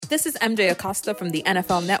This is MJ Acosta from the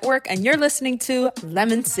NFL Network, and you're listening to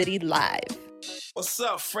Lemon City Live. What's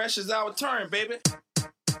up? Fresh is our turn, baby.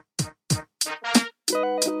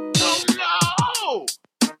 Oh, no!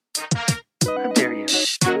 How dare you?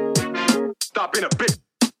 Stop being a bitch.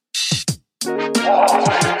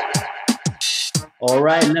 All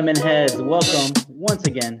right, Lemon Heads, welcome once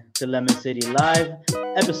again to Lemon City Live,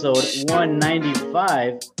 episode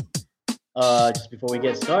 195. Just before we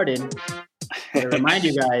get started, to remind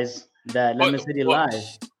you guys that Lemon City Live.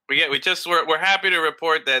 We're happy to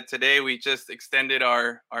report that today we just extended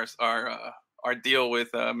our deal with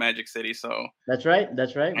Magic City. So That's right.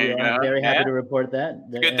 We are very happy to report that.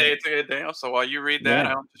 It's a good day. So while you read that,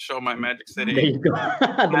 I'll just show my Magic City. There you go.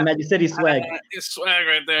 The Magic City swag. Swag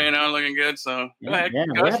right there, looking good. So go ahead.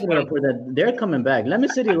 We're happy to report that they're coming back. Lemon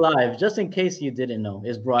City Live, just in case you didn't know,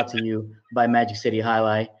 is brought to you by Magic City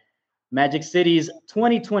Highlight. Magic City's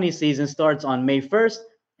 2020 season starts on May 1st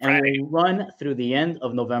and will run through the end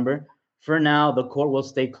of November. For now, the court will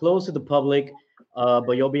stay closed to the public,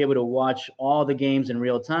 but you'll be able to watch all the games in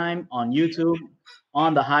real time on YouTube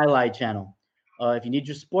on the Highlight channel. If you need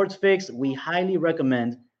your sports fix, we highly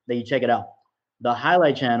recommend that you check it out. The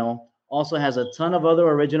Highlight channel also has a ton of other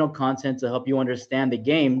original content to help you understand the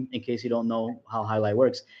game, in case you don't know how Highlight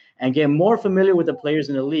works, and get more familiar with the players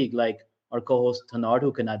in the league, like our co-host Tanard,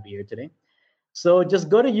 who could not be here today. So just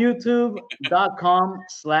go to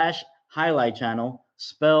youtube.com/highlight channel,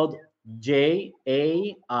 spelled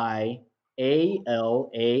JAIALAI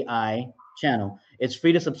channel. It's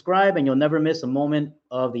free to subscribe and you'll never miss a moment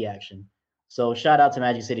of the action. So shout out to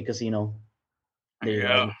Magic City Casino. There you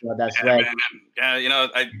go. That's right. Yeah,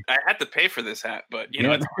 I had to pay for this hat, but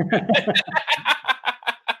it's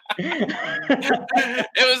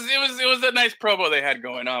it was a nice promo they had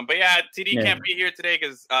going on. But TD can't be here today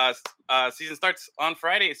because season starts on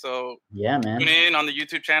Friday. So man, tune in on the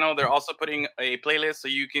YouTube channel. They're also putting a playlist so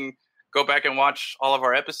you can go back and watch all of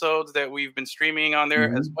our episodes that we've been streaming on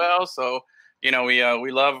there as well. So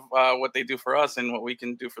we love what they do for us and what we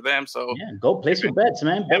can do for them. So go place your bets,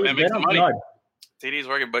 man. Bet some money. TD's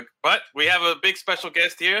working, but we have a big special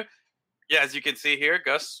guest here. Yeah, as you can see here,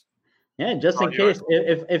 Gus. Yeah, just in case,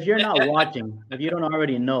 if you're not watching, if you don't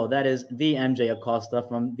already know, that is the MJ Acosta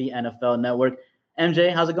from the NFL Network.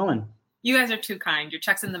 MJ, how's it going? You guys are too kind. Your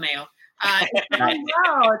check's in the mail. It's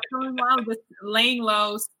going well. Just laying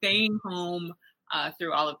low, staying home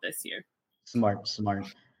through all of this year. Smart.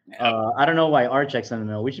 I don't know why our check's in the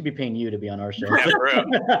mail. We should be paying you to be on our show. Yeah, for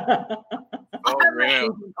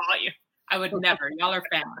real. I would never. Y'all are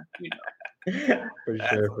family. For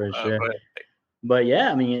sure. But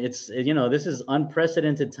I mean, it's this is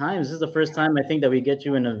unprecedented times. This is the first time I think that we get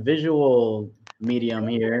you in a visual medium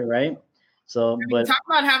here, right? So, but talk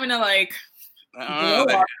about having to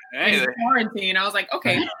quarantine. I was like,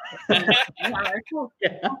 okay. Cool.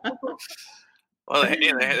 Well, the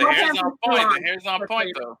hair's on point. The hair's on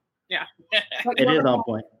point, though. Yeah, it is on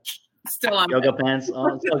point. Still on yoga pants.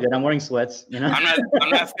 Oh, it's all good. I'm wearing sweats. I'm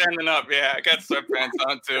not standing up. Yeah, I got sweatpants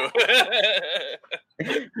on too.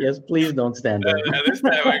 Yes, please don't stand up. This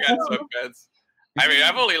time I got sweatpants. I mean,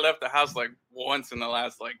 I've only left the house once in the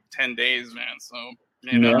last 10 days, man. So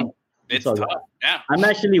it's tough. Good. Yeah, I'm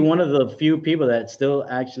actually one of the few people that still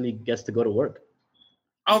actually gets to go to work.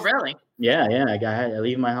 Oh, really? Yeah. I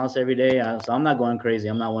leave my house every day, so I'm not going crazy.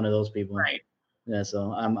 I'm not one of those people. Right. Yeah,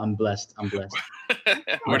 so I'm blessed. We're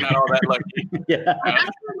not all that lucky. Yeah. I'm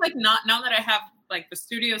actually now that I have the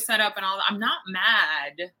studio set up and all that, I'm not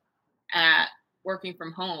mad at working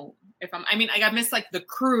from home. I miss the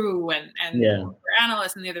crew and the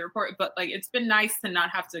analysts and the other report, but it's been nice to not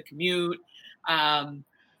have to commute.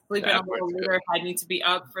 Sleeping a little later if I need to be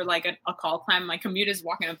up for a call time. My commute is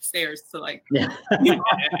walking upstairs to yeah.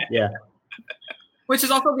 Which is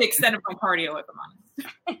also the extent of my cardio, if I'm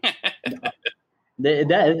honest.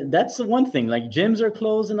 That's the one thing. Gyms are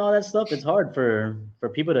closed and all that stuff. It's hard for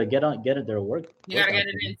people to get at their work. You gotta get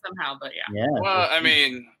it in somehow, but yeah. Well, I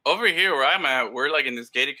mean, over here where I'm at, we're in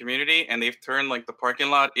this gated community, and they've turned the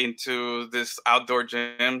parking lot into this outdoor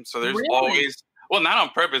gym. So there's always. Well, not on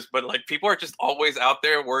purpose, but people are just always out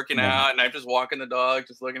there working out, and I'm just walking the dog,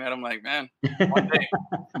 just looking at them man, one day.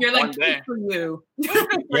 You're good for you. Good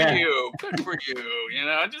for you.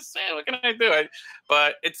 Just saying, what can I do?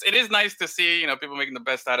 But it is nice to see, people making the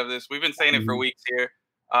best out of this. We've been saying it for weeks here.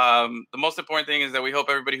 The most important thing is that we hope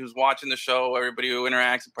everybody who's watching the show, everybody who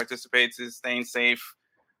interacts and participates is staying safe.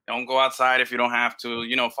 Don't go outside if you don't have to,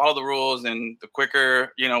 follow the rules, and the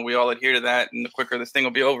quicker, we all adhere to that, and the quicker this thing will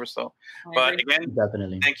be over. So, but again,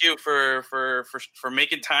 definitely thank you for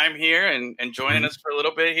making time here and joining us for a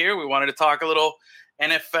little bit here. We wanted to talk a little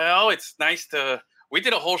NFL. It's nice to we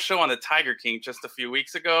did a whole show on the Tiger King just a few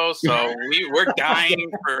weeks ago, so we're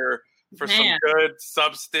dying for some good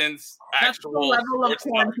substance. That's actual the level of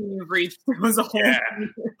quarantine you've reached. It was a whole Tiger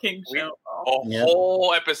King show.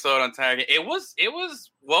 Whole episode on Tiger King. It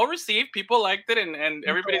was well received. People liked it, and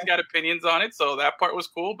everybody's got opinions on it, so that part was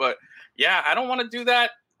cool. But yeah, I don't want to do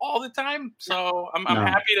that all the time, so I'm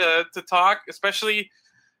happy to talk, especially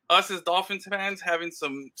us as Dolphins fans having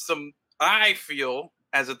some. I feel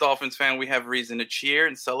as a Dolphins fan, we have reason to cheer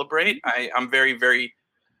and celebrate. I'm very, very.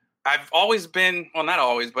 I've always been, well, not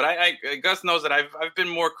always, but Gus knows that I've been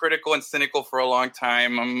more critical and cynical for a long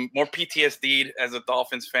time. I'm more PTSD'd as a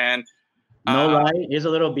Dolphins fan. No lie. Here's a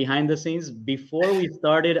little behind the scenes. Before we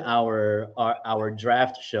started our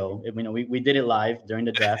draft show, we did it live during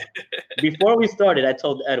the draft. Before we started, I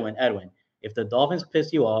told Edwin, if the Dolphins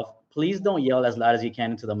piss you off, please don't yell as loud as you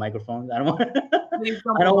can into the microphone. I don't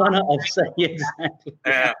want to upset you exactly.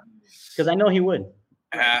 Yeah. Because I know he would.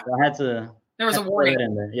 So I had to. There was a warning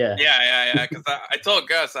in there. Yeah. Because I told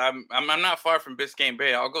Gus I'm not far from Biscayne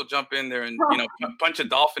Bay. I'll go jump in there and punch a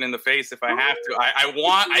dolphin in the face if I have to. I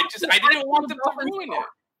didn't want them to ruin it.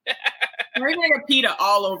 We're gonna get PETA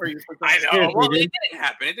all over you. I know. Well, it didn't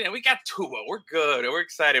happen. We got Tua. We're good. We're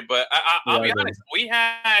excited. But I'll be honest. We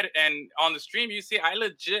had, and on the stream, you see, I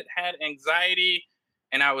legit had anxiety,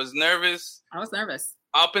 and I was nervous.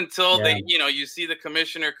 Up until you see the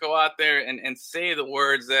commissioner go out there and say the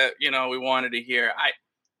words that, we wanted to hear.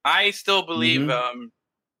 I still believe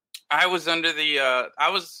I was under the I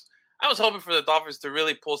was hoping for the Dolphins to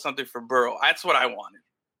really pull something for Burrow. That's what I wanted.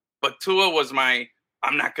 But Tua was my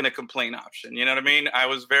I'm not going to complain option. You know what I mean? I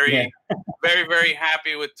was very, very, very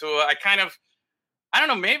happy with Tua. I don't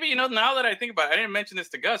know, maybe, now that I think about it, I didn't mention this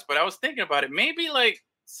to Gus, but I was thinking about it. Maybe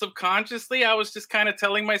subconsciously I was just kind of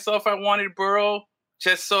telling myself I wanted Burrow.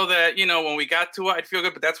 Just so that, when we got to it, I'd feel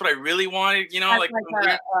good. But that's what I really wanted,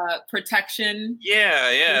 protection.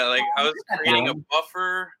 Yeah. Like I was creating a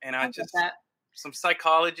buffer and I just some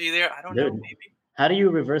psychology there. I don't know, maybe. How do you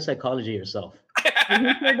reverse psychology yourself?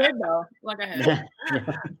 You sure did, though. Look ahead.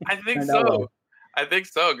 I think so.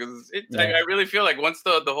 Because I really feel like once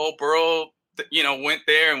the whole Burrow, went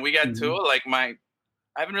there and we got to it,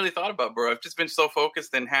 I haven't really thought about Burrow. I've just been so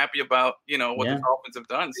focused and happy about, what the Dolphins have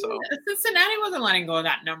done. So Cincinnati wasn't letting go of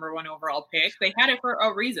that number 1 overall pick. They had it for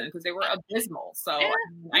a reason because they were abysmal. So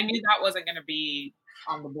I knew that wasn't going to be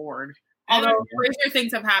on the board. Although crazier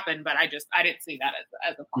things have happened, but I didn't see that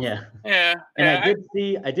as a possibility. Yeah. And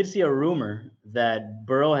I did see a rumor that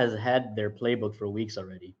Burrow has had their playbook for weeks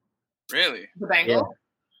already. Really? The Bengals?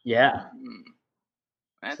 Yeah.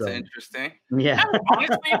 That's interesting. Yeah.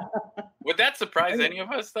 Honestly, would that surprise any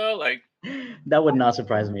of us though? That would not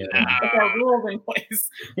surprise me at all. There are rules in place.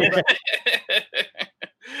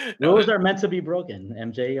 Rules are meant to be broken,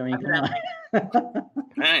 MJ. I mean, come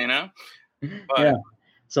on. But,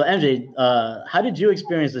 So MJ, how did you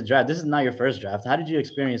experience the draft? This is not your first draft. How did you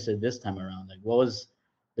experience it this time around? What was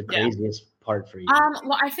the craziest part for you?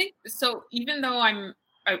 Well, I think so. Even though I'm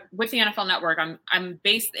with the NFL Network, I'm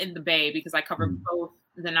based in the Bay because I cover both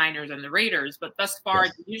the Niners and the Raiders. But thus far,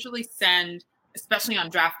 they usually send, especially on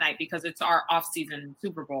draft night, because it's our off-season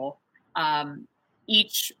Super Bowl.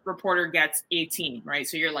 Each reporter gets a team, right?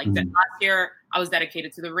 So you're like, last year I was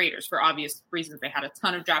dedicated to the Raiders for obvious reasons. They had a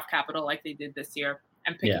ton of draft capital, like they did this year,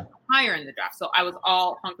 and picked higher in the draft. So I was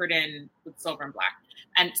all hunkered in with silver and black,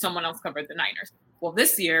 and someone else covered the Niners. Well,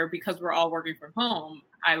 this year, because we're all working from home,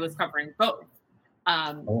 I was covering both.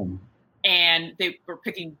 And they were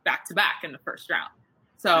picking back-to-back in the first round.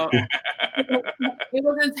 So it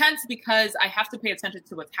was intense because I have to pay attention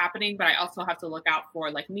to what's happening, but I also have to look out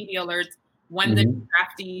for media alerts when the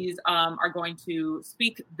draftees are going to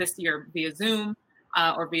speak this year via Zoom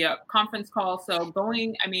or via conference call. So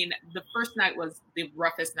the first night was the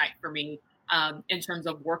roughest night for me in terms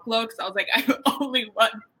of workload. So I was like, I have only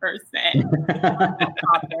one person.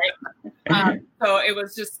 So it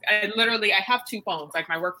was just, I have two phones,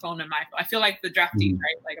 my work phone and my phone. I feel like the draftee,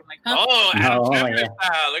 right? I'm like, huh? Oh,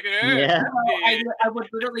 look at her. Yeah. So I would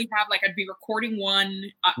literally have, I'd be recording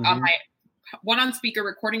one on my one on speaker,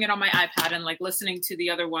 recording it on my iPad and listening to the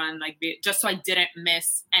other one, just so I didn't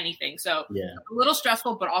miss anything. So a little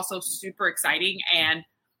stressful, but also super exciting. And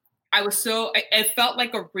I was it felt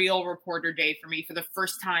like a real reporter day for me for the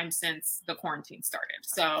first time since the quarantine started.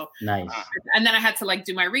 So nice. And then I had to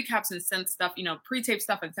do my recaps and send stuff, pre-tape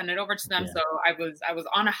stuff and send it over to them. Yeah. So I was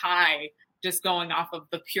on a high, just going off of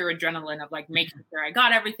the pure adrenaline of making sure I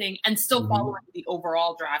got everything and still following the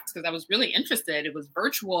overall draft because I was really interested. It was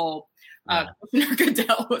virtual. Commissioner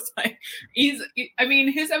Goodell was his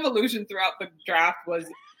evolution throughout the draft was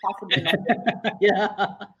possibly nothing. Yeah.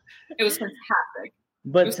 It was fantastic.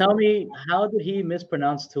 But tell me, how did he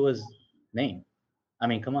mispronounce Tua's name? I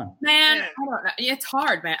mean, come on. Man, I don't know. It's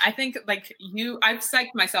hard, man. I think like I've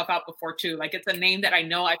psyched myself out before too. Like it's a name that I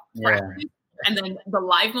know I've practiced, and then the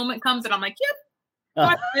live moment comes, and I'm like,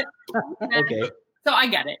 yep. Okay. So I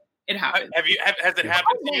get it. It happens. Has it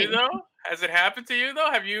happened to you though? Has it happened to you though?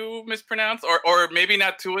 Have you mispronounced, or maybe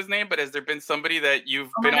not Tua's name, but has there been somebody that you've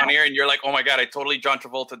been on air and you're like, oh my god, I totally John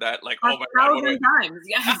Travolta that, like, oh my god, 1,000 times,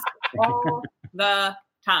 yes, all the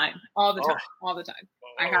time. Oh.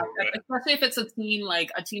 I have, especially if it's a team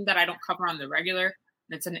that I don't cover on the regular,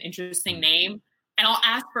 and it's an interesting name, and I'll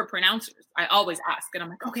ask for pronouncers. I always ask, and I'm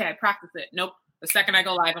like, okay, I practice it. Nope. The second I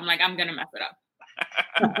go live, I'm like, I'm gonna mess it up.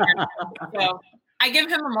 So I give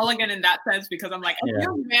him a mulligan in that sense because I'm like,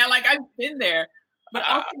 man, like I've been there. But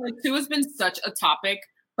also, like, Tua has been such a topic.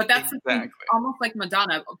 But that's almost like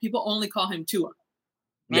Madonna. People only call him Tua.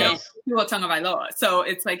 Yes. Tua Tagovailoa. So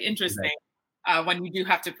it's like interesting when you do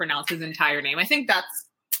have to pronounce his entire name. I think that's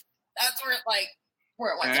where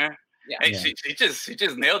it went. Yeah. Hey, she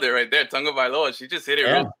just nailed it right there. Tagovailoa. She just hit it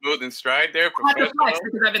real smooth and stride there. Because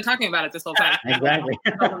I've been talking about it this whole time. Exactly.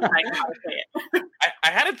 I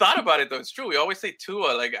hadn't thought about it though. It's true. We always say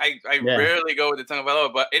Tua. Like I rarely go with the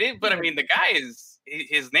Tagovailoa, but it is. But I mean, the guy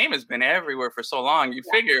his name has been everywhere for so long. You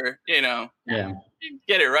figure, you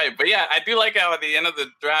get it right. But yeah, I do like how at the end of the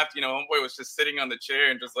draft, homeboy was just sitting on the chair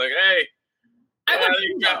and just like, hey.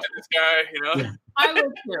 You drafted this guy, I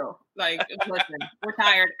would too. Like, listen, we're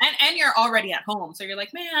tired, and you're already at home, so you're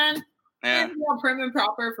like, man, all prim and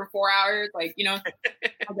proper for 4 hours, like, I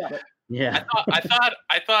get it. Yeah,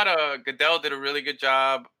 I thought Goodell did a really good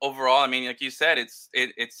job overall. I mean, like you said, it's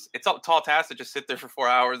a tall task to just sit there for 4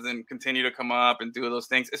 hours and continue to come up and do those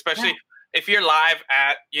things, especially if you're live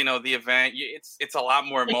at the event. It's a lot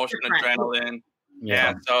more emotion, adrenaline.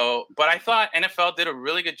 Yeah. So, but I thought NFL did a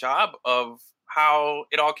really good job of how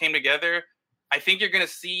it all came together. I think you're going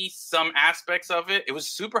to see some aspects of it. It was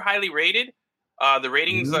super highly rated. The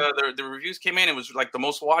ratings, the reviews came in. It was like the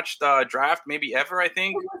most watched draft maybe ever, I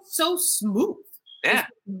think. It was so smooth. Yeah. It's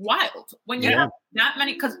wild. When you have that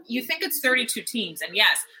many, because you think it's 32 teams, and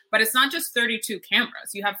yes, but it's not just 32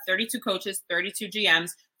 cameras. You have 32 coaches, 32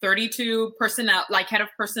 GMs, 32 personnel, like head of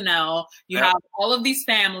personnel. You have all of these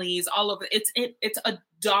families, all of it. It's a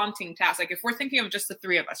daunting task. Like if we're thinking of just the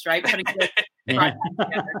three of us, right? Putting together,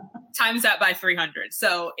 times that by 300.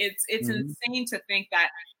 So it's insane to think that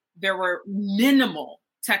there were minimal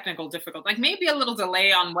technical difficulties, like maybe a little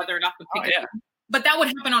delay on whether or not the pick, but that would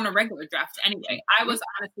happen on a regular draft anyway. I was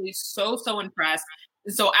honestly so impressed.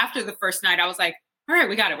 And so after the first night, I was like, all right,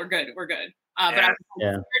 we got it. We're good. But I was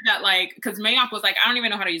scared that, like, because Mayock was like, I don't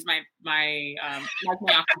even know how to use my Mike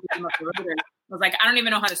Mayock. I was like, I don't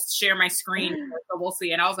even know how to share my screen. So we'll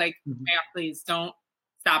see. And I was like, Mayock, please don't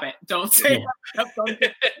stop it. Don't say that. So,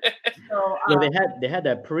 they had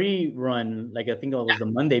that pre-run, like I think it was the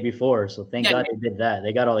Monday before. So thank God they did that.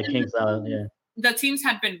 They got all the kinks out. Yeah. The teams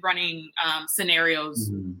had been running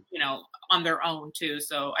scenarios, on their own too.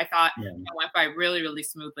 So I thought it went by really, really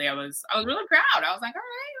smoothly. I was really proud. I was like,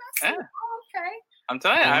 all right, okay. I'm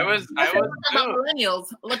telling you, I was millennials.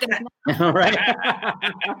 Look at that. Right.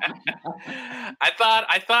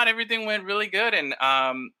 I thought everything went really good, and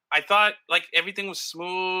I thought like everything was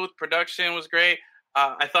smooth. Production was great.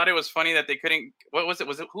 I thought it was funny that they couldn't. What was it?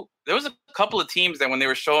 There was a couple of teams that when he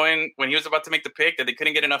was about to make the pick, that they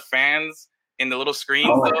couldn't get enough fans in the little screens.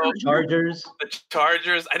 The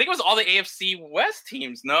Chargers. I think it was all the AFC West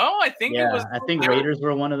teams. No, I think it was. I think Raiders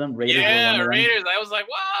were one of them. Raiders. I was like,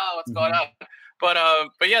 wow, what's going on?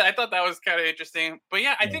 But yeah, I thought that was kind of interesting. But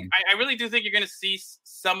yeah, I think I really do think you're going to see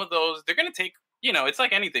some of those. They're going to take, it's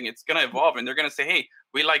like anything. It's going to evolve, and they're going to say, hey,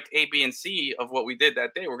 we liked A, B, and C of what we did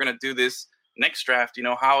that day. We're going to do this next draft.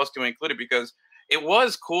 How else can we include it? Because it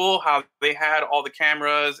was cool how they had all the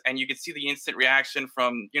cameras, and you could see the instant reaction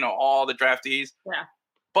from all the draftees. Yeah.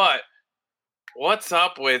 But what's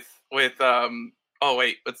up with oh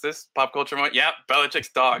wait, what's this pop culture moment? Yeah, Belichick's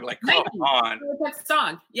dog. Like, come on. Belichick's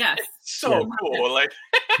dog. Yes. It's so cool. Like,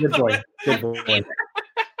 good boy.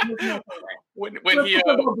 When he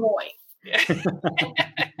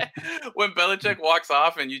when Belichick walks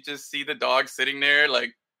off and you just see the dog sitting there,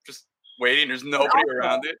 like just waiting. There's nobody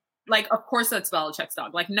around it. Like, of course, that's Belichick's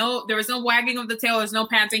dog. Like, no, there was no wagging of the tail. There's no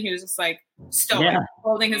panting. He was just like stoic,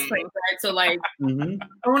 holding his plate, right? So, like,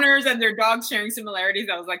 owners and their dogs sharing similarities.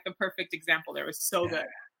 That was like the perfect example. There was so good.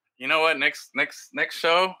 You know what? Next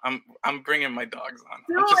show, I'm bringing my dogs on.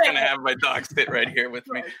 I'm just gonna have my dog sit right here with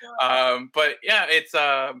me. But yeah, it's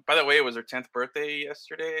by the way, it was her 10th birthday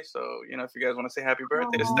yesterday. So if you guys want to say happy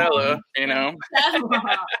birthday to Stella,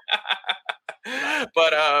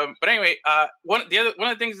 But anyway, one of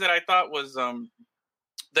the things that I thought was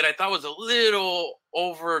a little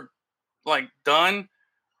over done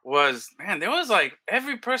was, man, there was like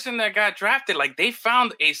every person that got drafted, like they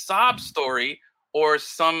found a sob story or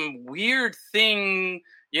some weird thing,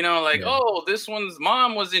 oh, this one's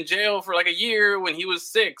mom was in jail for like a year when he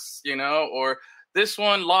was 6, or this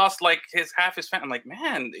one lost like half his family. I'm like,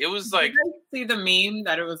 man, it was like. Did you see the meme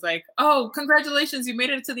that it was like, oh, congratulations, you made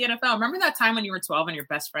it to the NFL. Remember that time when you were 12 and your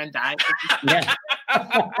best friend died? Yeah.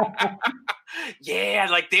 Yeah,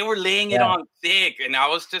 like they were laying it on thick, and I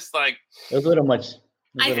was just like, it was a little much.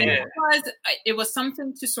 I think it was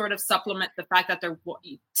something to sort of supplement the fact that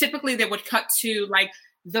typically they would cut to like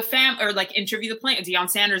the fam or like interview the player, Deion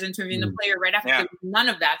Sanders interviewing the player right after. There was none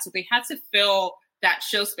of that, so they had to fill that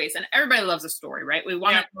show space. And everybody loves a story, right? We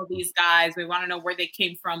want to know these guys. We want to know where they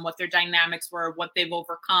came from, what their dynamics were, what they've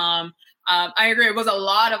overcome. I agree. It was a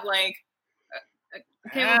lot of like,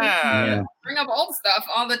 bring up old stuff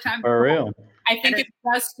all the time. For real. I think it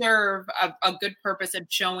does serve a good purpose in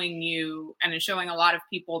showing you and in showing a lot of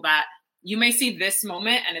people that you may see this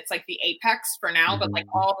moment and it's like the apex for now, but like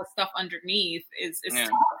all the stuff underneath is tough.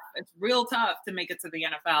 It's real tough to make it to the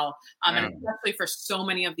NFL. And especially for so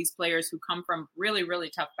many of these players who come from really,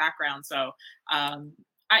 really tough backgrounds. So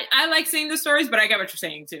I like seeing the stories, but I get what you're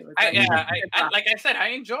saying too. Like I said, I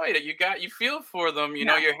enjoyed it. You feel for them,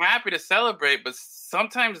 you're happy to celebrate, but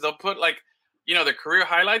sometimes they'll put like, their career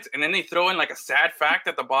highlights, and then they throw in like a sad fact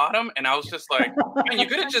at the bottom. And I was just like, man, you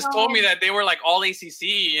could have just told me that they were like all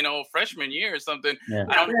ACC, freshman year or something. Yeah.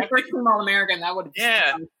 I don't first team All-American, that would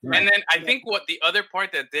have And then I think what the other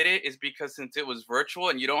part that did it is because since it was virtual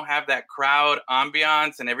and you don't have that crowd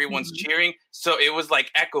ambiance and everyone's cheering, so it was like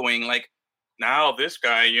echoing, like, now this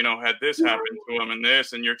guy, had this happen to him and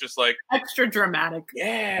this, and you're just like extra dramatic.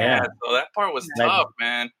 Yeah. So that part was tough,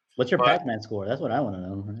 man. What's your Pac-Man score? That's what I want to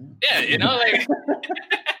know. Yeah, like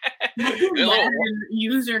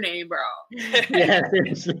username, bro. Yeah,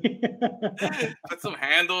 seriously. Put some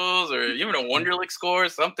handles or even a Wonderlic score or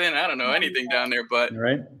something. I don't know anything down there, but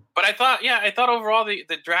I thought overall the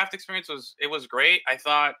draft experience was great. I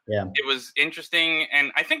thought it was interesting,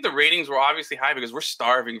 and I think the ratings were obviously high because we're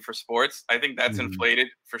starving for sports. I think that's inflated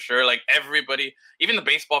for sure. Like everybody, even the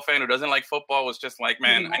baseball fan who doesn't like football was just like,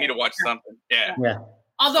 man, I need to watch something. Yeah.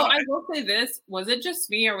 Although I will say this, was it just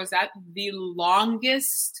me or was that the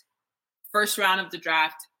longest first round of the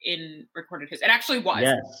draft in recorded history? It actually was.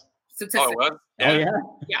 Yes. Oh, it was?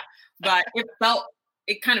 Yeah. But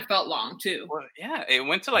it kind of felt long too. Well, yeah. It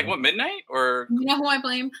went to like what, midnight or? You know who I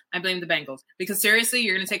blame? I blame the Bengals because seriously,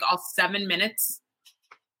 you're going to take all 7 minutes.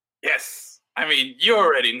 Yes. I mean, you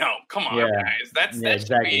already know. Come on, guys. That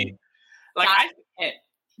should be like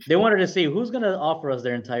They wanted to see who's going to offer us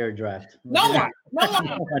their entire draft. No one.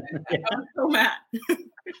 I'm so mad.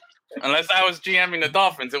 Unless I was GMing the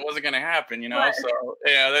Dolphins, it wasn't going to happen, Right. So,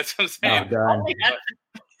 yeah, that's what I'm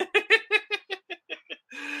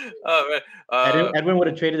saying. Edwin would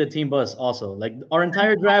have traded the team bus also. Like our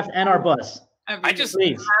entire draft and our bus. The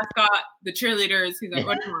mascot, the cheerleaders. He's like,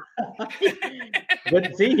 what do you want?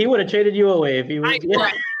 But see, he would have traded you away if he was.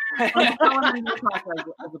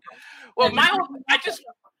 Well,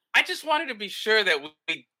 I just wanted to be sure that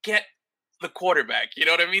we get the quarterback. You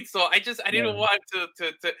know what I mean? So I didn't want to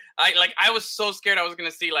I was so scared I was going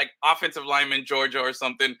to see like offensive lineman Georgia or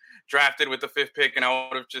something drafted with the 5th pick, and I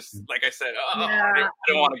would have just, like I said, I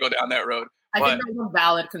don't want to go down that road. I think that was a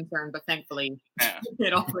valid concern, but thankfully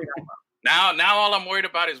it all played out well. Now all I'm worried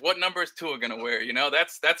about is what number is Tua going to wear.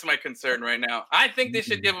 That's my concern right now. I think they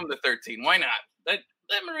should give him the 13. Why not?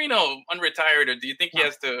 Let Marino unretired, or do you think he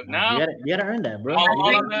has to? No, you gotta earn that, bro.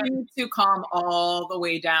 I need to calm all the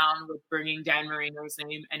way down with bringing Dan Marino's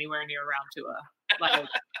name anywhere near around Tua. Like,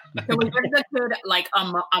 so we give the kid like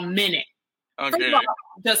a minute. Okay.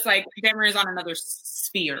 Just like Dan Marino's on another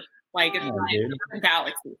sphere, like it's not a different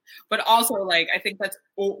galaxy. But also, like I think that's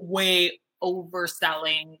way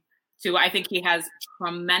overselling. I think he has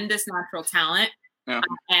tremendous natural talent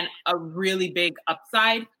and a really big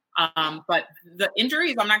upside. But the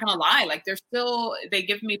injuries, I'm not going to lie, like they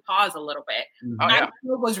give me pause a little bit. I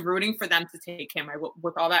still was rooting for them to take him.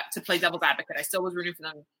 With all that, to play devil's advocate, I still was rooting for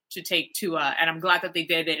them to take Tua, and I'm glad that they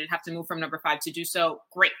did. They didn't have to move from number 5 to do so.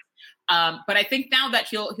 Great. But I think now that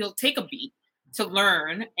he'll take a beat to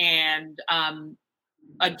learn and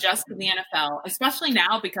adjust to the NFL, especially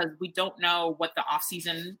now because we don't know what the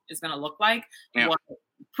offseason is going to look like, what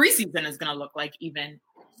preseason is going to look like even.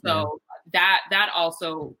 So that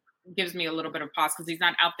also gives me a little bit of pause because he's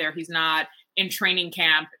not out there. He's not in training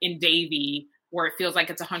camp in Davie where it feels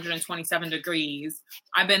like it's 127 degrees.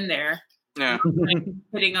 I've been there. Yeah. Like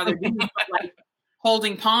hitting other dudes, but like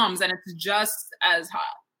holding palms, and it's just as hot.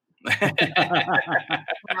 When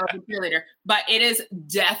I was a cheerleader, but it is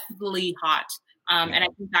deathly hot. And I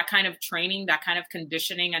think that kind of training, that kind of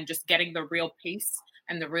conditioning, and just getting the real pace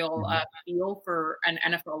and the real feel for an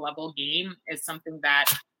NFL level game is something that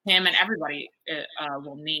him and everybody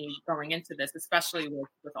will need going into this, especially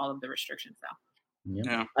with all of the restrictions now.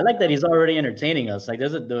 Yeah. I like that he's already entertaining us. Like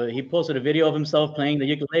he posted a video of himself playing the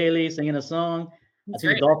ukulele, singing a song. I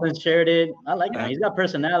think the Dolphins shared it. I like that. He's got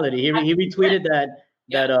personality. He retweeted that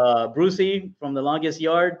Brucey from The Longest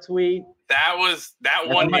Yard tweet. That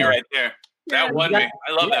won me right there. That won me.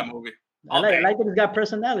 I love that movie. I like that he's got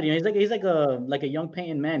personality. He's like a young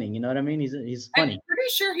Peyton Manning. You know what I mean? He's funny. I'm pretty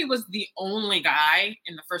sure he was the only guy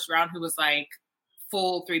in the first round who was like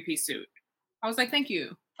full 3-piece suit. I was like, thank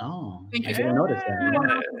you. Oh, thank you. I didn't notice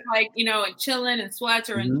that. Like, chilling in sweats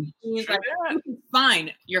or in jeans. Like,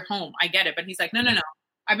 fine, you're home. I get it. But he's like, no.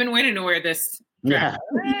 I've been waiting to wear this. Yeah.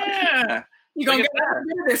 You gonna get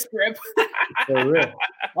this drip. For real.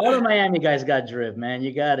 All the Miami guys got drip, man.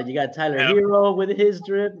 You got Tyler Hero with his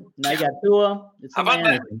drip. Now you got Tua. How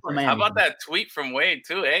about that tweet from Wade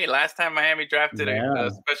too? Hey, last time Miami drafted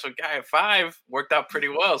a special guy at 5, worked out pretty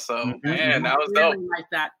well. So man, that was dope. Like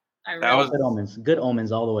that. That was good omens. Good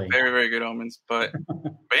omens all the way. Very, very good omens. But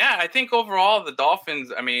yeah, I think overall the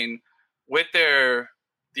Dolphins, I mean, with their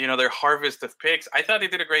harvest of picks, I thought they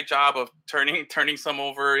did a great job of turning some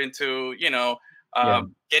over into,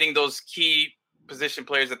 getting those key position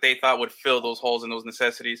players that they thought would fill those holes and those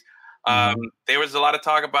necessities. There was a lot of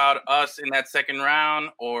talk about us in that second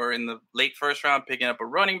round or in the late first round picking up a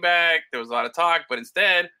running back. There was a lot of talk, but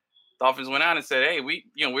instead, Dolphins went out and said, "Hey, we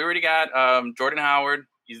already got Jordan Howard.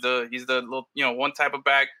 He's the little one type of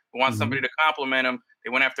back. We want somebody to complement him." They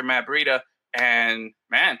went after Matt Breida, and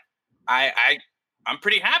man, I'm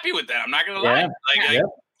pretty happy with that. I'm not gonna lie.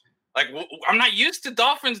 I'm not used to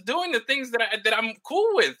Dolphins doing the things that I'm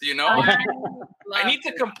cool with. I need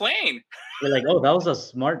to complain. You're like, oh, that was a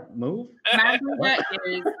smart move. Matt Breida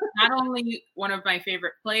is not only one of my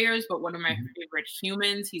favorite players, but one of my favorite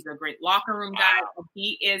humans. He's a great locker room guy.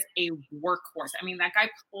 He is a workhorse. I mean, that guy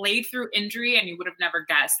played through injury, and you would have never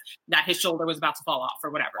guessed that his shoulder was about to fall off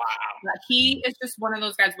or whatever. Wow. He is just one of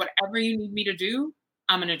those guys. Whatever you need me to do,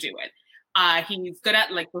 I'm gonna do it. He's good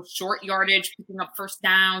at like those short yardage, picking up first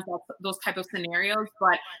downs, those type of scenarios.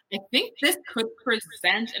 But I think this could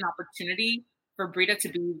present an opportunity for Breida to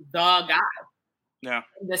be the guy. Yeah.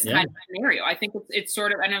 In this kind of scenario. I think it's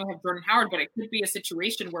sort of, I know we have Jordan Howard, but it could be a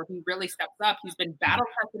situation where he really steps up. He's been battle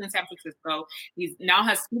tested in San Francisco. He's now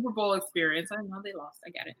has Super Bowl experience. I know they lost.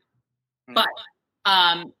 I get it. But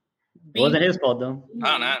it wasn't his fault though.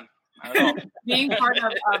 Oh, no. Being part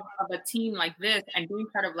of a team like this and being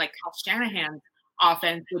part of like Kyle Shanahan's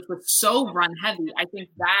offense, which was so run heavy, I think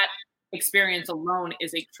that experience alone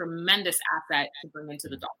is a tremendous asset to bring into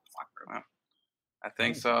the Dolphins locker room. I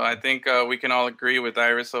think so. I think we can all agree with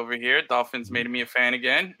Iris over here. Dolphins made me a fan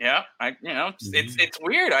again. Yeah, it's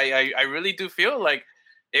weird. I really do feel like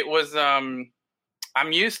it was. I'm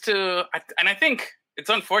used to, and I think. It's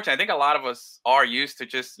unfortunate. I think a lot of us are used to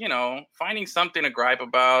just, finding something to gripe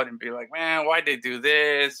about and be like, man, why'd they do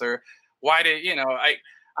this? Or why did,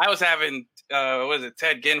 I was having,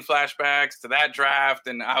 Ted Ginn flashbacks to that draft.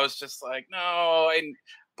 And I was just like, no.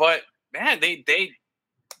 But man, they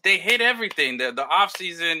hit everything. The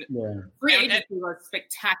offseason. Yeah. Free agency was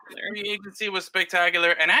spectacular. Free agency was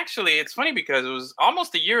spectacular. And actually, it's funny because it was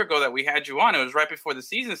almost a year ago that we had you on. It was right before the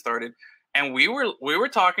season started. And we were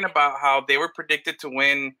talking about how they were predicted to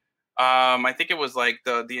win. I think it was like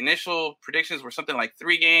the initial predictions were something like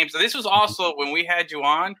 3 games. So this was also when we had you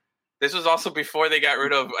on. This was also before they got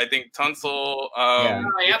rid of, I think, Tunsil.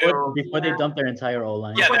 Before they dumped their entire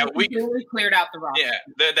O-line. Yeah, that week really cleared out the roster.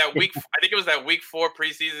 Yeah, that week. I think it was that week 4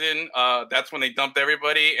 preseason. That's when they dumped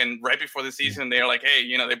everybody, and right before the season, they're like, hey,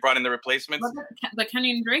 they brought in the replacements. The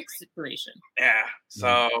Kenyon Drake situation. Yeah.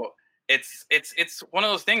 So. It's one of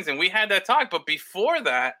those things, and we had that talk. But before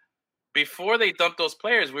that, before they dumped those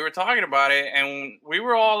players, we were talking about it, and we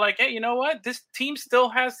were all like, "Hey, you know what? This team still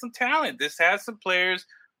has some talent. This has some players.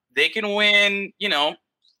 They can win.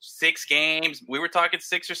 6 games. We were talking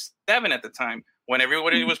 6 or 7 at the time when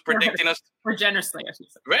everybody was predicting us. We're generously, I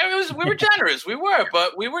should say. We were generous. We were,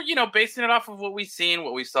 but we were, basing it off of what we seen,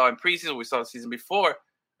 what we saw in preseason, what we saw the season before.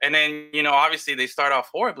 And then, obviously they start off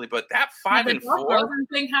horribly, but that 5-4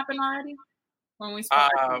 thing happened already when we started.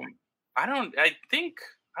 I don't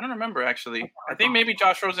remember actually. I think maybe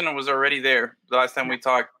Josh Rosen was already there the last time we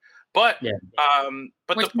talked. But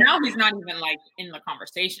now he's not even like in the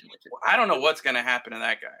conversation. I don't know what's going to happen to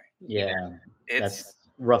that guy. Yeah,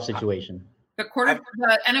 rough situation. The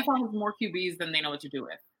NFL has more QBs than they know what to do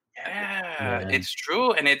with. Yeah, it's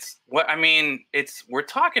true. And we're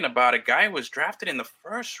talking about a guy who was drafted in the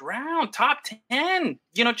first round, top 10,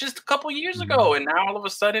 just a couple years ago. And now all of a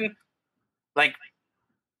sudden, like,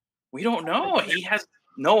 we don't know. He has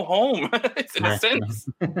no home in a sense.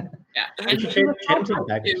 Yeah.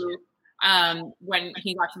 And when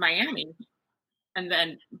he got to Miami, and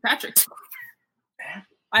then Patrick.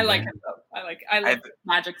 I like him though. I like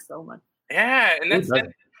Magic so much. Yeah, and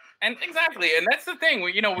exactly, and that's the thing.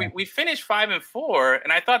 We finished 5-4,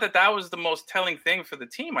 and I thought that was the most telling thing for the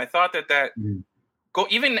team. I thought that go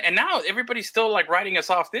even, and now everybody's still like writing us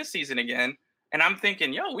off this season again. And I'm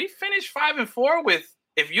thinking, we finished 5-4 with.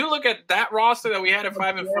 If you look at that roster that we had at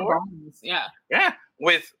 5-4,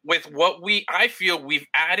 with what I feel we've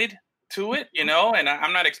added to it, and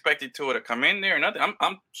I'm not expecting Tua to come in there or nothing.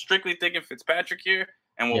 I'm strictly thinking Fitzpatrick here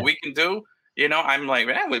and what we can do. I'm like,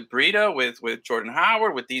 man, with Breida, with Jordan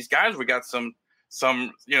Howard, with these guys, we got some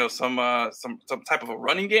type of a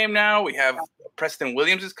running game now. We have Preston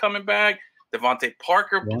Williams is coming back. Devontae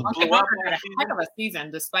Parker blew up. Had a heck of a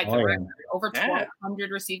season despite the record. Over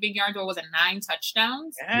 1,200 receiving yards. What was it, 9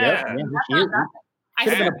 touchdowns? Yeah. I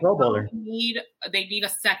think a Pro Bowler. They need a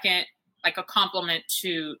second, like a complement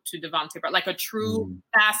to Devontae Parker, like a true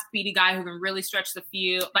fast, speedy guy who can really stretch the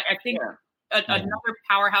field. Like I think another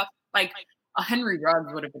powerhouse, like a Henry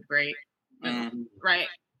Ruggs would have been great, right?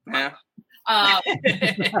 Yeah.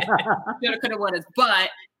 Coulda, woulda, but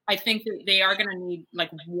I think that they are going to need like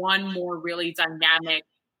one more really dynamic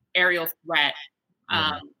aerial threat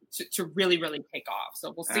to really, really take off.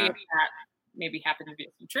 So we'll see if that maybe happens via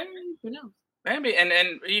some trade. Who knows? Maybe.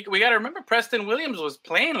 And we got to remember Preston Williams was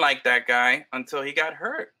playing like that guy until he got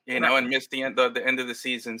hurt, and missed the end of the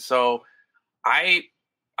season. So I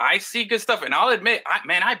see good stuff, and I'll admit,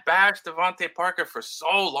 I bashed Devontae Parker for so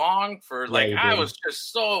long. I was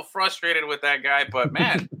just so frustrated with that guy. But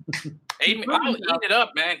man, I'll eat it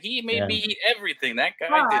up, man. He made me eat everything. That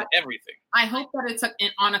guy did everything. I hope that it's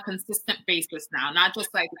on a consistent basis now, not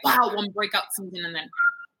just like one breakout season and then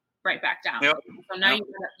right back down. Yep. So now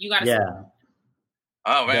you got to. Yeah.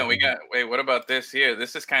 Oh man, wait. What about this here?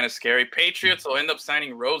 This is kind of scary. Patriots will end up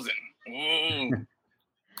signing Rosen. Ooh.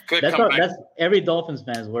 That's every Dolphins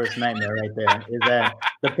fan's worst nightmare right there. Is that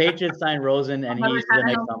the Patriots sign Rosen and he's the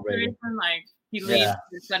next Tom Brady? Like he leaves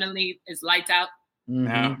and suddenly is lights out. Mm-hmm.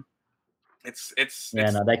 Yeah. It's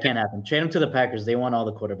no, that can't happen. Trade him to the Packers. They want all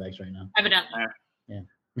the quarterbacks right now. Evidently.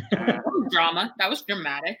 That was drama. That was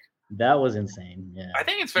dramatic. That was insane. Yeah. I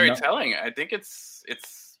think it's very telling. I think it's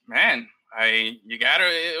man. You gotta,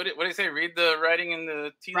 what do you say? Read the writing in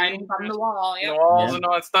the TV. Writing from the wall, the walls and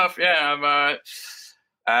all that stuff. Yeah,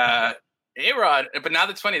 A-Rod, but now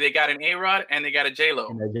that's funny. They got an A-Rod and they got a J-Lo.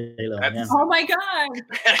 Oh my god!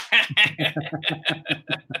 I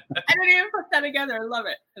didn't even put that together. I love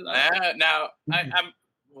it. Now, I'm.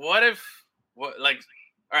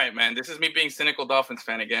 All right, man. This is me being cynical Dolphins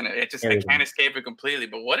fan again. I can't escape it completely.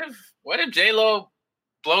 But what if J-Lo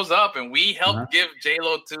blows up and we help give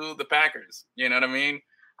J-Lo to the Packers? You know what I mean?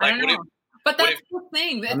 Like, but that's the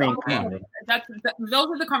thing. Those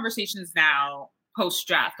are the conversations now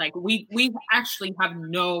post-draft. Like we actually have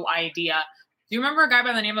no idea. Do you remember a guy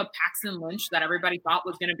by the name of Paxton Lynch that everybody thought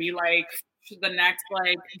was going to be like the next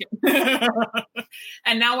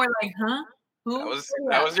and now we're like, huh? Who?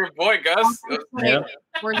 That was your boy, Gus. That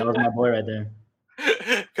was my boy right there.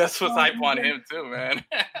 Gus was hype on him too, man.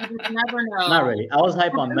 You never know. Not really. I was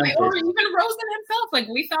hype on Memphis. Or even Rosen himself. Like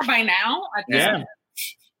we thought by now,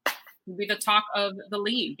 would be the talk of the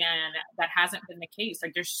league, and that hasn't been the case.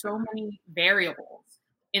 Like there's so many variables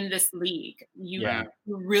in this league. You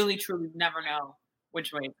really truly never know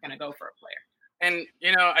which way it's going to go for a player. And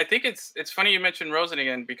I think it's funny you mentioned Rosen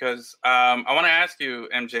again because I want to ask you,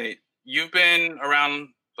 MJ. You've been around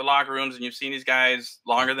the locker rooms and you've seen these guys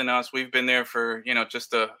longer than us. We've been there for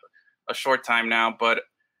just a short time now. But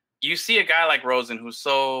you see a guy like Rosen who's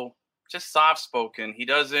so just soft spoken. He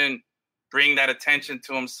doesn't bring that attention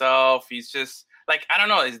to himself. He's just like, I don't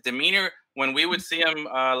know, his demeanor when we would see him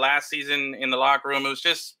last season in the locker room,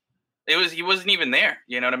 he wasn't even there.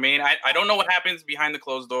 You know what I mean? I don't know what happens behind the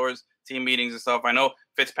closed doors, team meetings and stuff. I know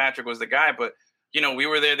Fitzpatrick was the guy, but we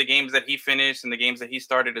were there the games that he finished and the games that he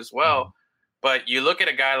started as well. But you look at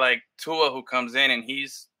a guy like Tua who comes in and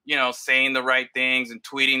he's, saying the right things and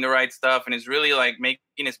tweeting the right stuff and is really like making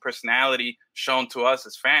his personality shown to us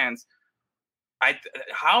as fans. I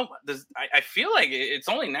feel like it's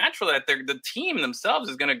only natural that the team themselves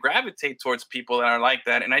is going to gravitate towards people that are like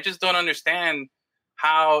that. And I just don't understand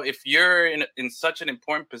how, if you're in such an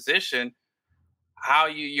important position, how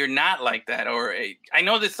you're not like that. Or I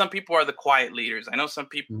know that some people are the quiet leaders. I know some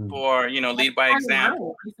people are, lead by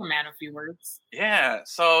example. He's a man of few words. Yeah,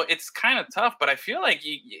 so it's kind of tough, but I feel like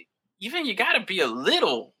you got to be a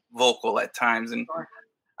little vocal at times, and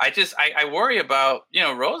I worry about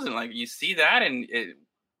Rosen. Like you see that, and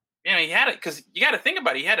he had it because you got to think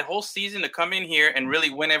about it. He had a whole season to come in here and really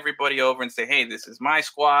win everybody over and say, "Hey, this is my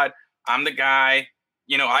squad. I'm the guy."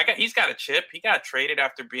 He's got a chip. He got traded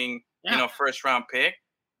after being first round pick,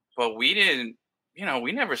 but we didn't.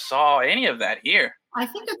 We never saw any of that here. I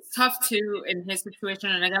think it's tough too in his situation,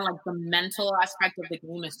 and again, like the mental aspect of the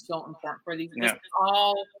game is so important for these. Yeah.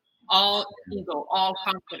 All ego, all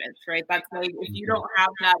confidence, right? That's like if you don't have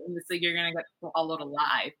that in this league, you're gonna get swallowed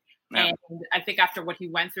alive. Yeah. And I think after what he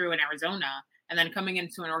went through in Arizona, and then coming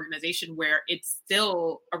into an organization where it's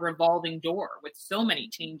still a revolving door with so many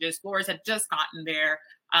changes, Flores had just gotten there.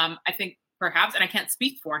 I think perhaps, and I can't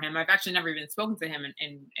speak for him. I've actually never even spoken to him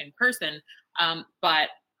in person, but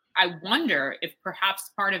I wonder if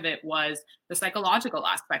perhaps part of it was the psychological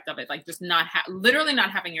aspect of it, like just literally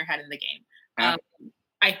not having your head in the game. Yeah.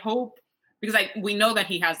 I hope, because we know that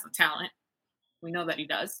he has the talent. We know that he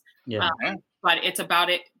does. Yeah. But it's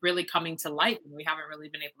about it really coming to light. And we haven't really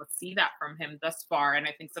been able to see that from him thus far. And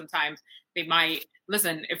I think sometimes they might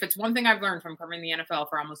listen. If it's one thing I've learned from covering the NFL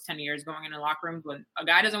for almost 10 years, going into locker rooms, when a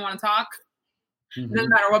guy doesn't want to talk, it doesn't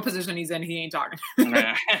matter what position he's in, he ain't talking.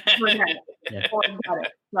 Forget it.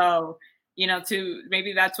 So,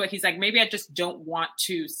 maybe that's what he's like. Maybe I just don't want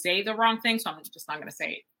to say the wrong thing. So I'm just not going to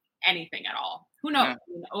say anything at all. Who knows?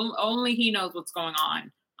 Yeah. Only he knows what's going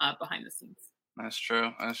on behind the scenes. That's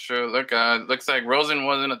true. Look, looks like Rosen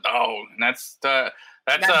wasn't a dog, and that's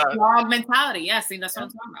dog mentality. Yeah, see, that's what I'm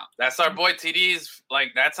talking about. That's our boy TD's.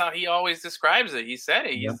 Like that's how he always describes it. He said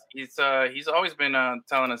it. He's always been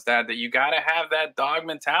telling us that you got to have that dog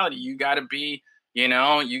mentality. You got to be, you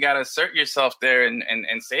got to assert yourself there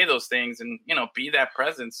and say those things and be that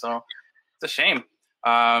presence. So it's a shame.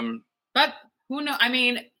 But who knows? I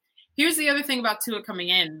mean, here's the other thing about Tua coming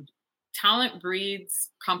in. Talent breeds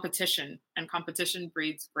competition, and competition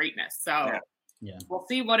breeds greatness. So we'll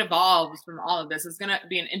see what evolves from all of this. It's going to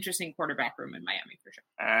be an interesting quarterback room in Miami for sure.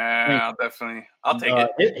 I'll take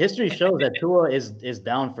it. History shows that Tua is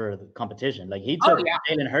down for the competition. Like he took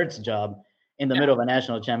Jalen Hurts' job in the middle of a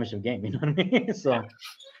national championship game. You know what I mean? So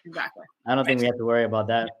exactly. I don't think we have to worry about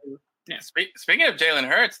that. Yeah. Speaking of Jalen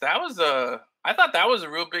Hurts, I thought that was a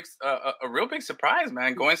real big surprise,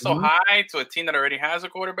 man. Going so high to a team that already has a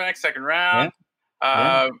quarterback, second round.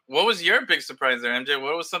 Yeah. What was your big surprise there, MJ?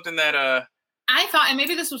 What was something that I thought, and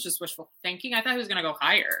maybe this was just wishful thinking, I thought he was going to go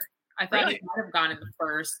higher. I thought he might have gone in the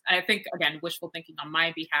first. I think, again, wishful thinking on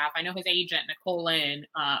my behalf. I know his agent, Nicole Lynn,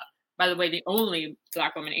 by the way, the only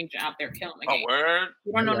Black woman agent out there killing the game. Oh, word?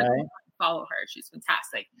 You don't know Nicole, follow her. She's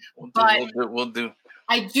fantastic. We'll do.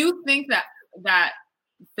 I do think that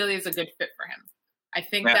Philly is a good fit for him. I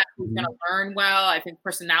think that he's going to learn well. I think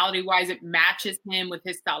personality-wise, it matches him with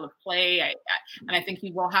his style of play. And I think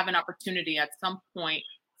he will have an opportunity at some point.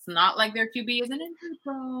 It's not like their QB isn't injury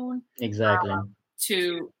prone. Exactly.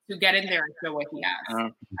 To get in there and show what he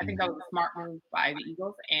has. I think that was a smart move by the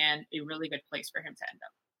Eagles and a really good place for him to end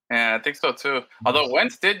up. Yeah, I think so too. Although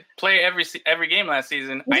Wentz did play every game last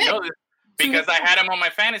season. I know this because I had him on my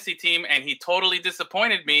fantasy team and he totally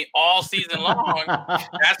disappointed me all season long.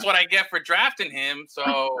 That's what I get for drafting him.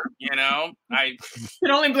 So, I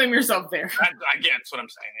can only blame yourself there. I get what I'm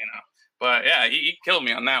saying, But yeah, he killed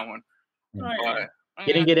me on that one.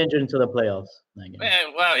 He didn't get injured until the playoffs.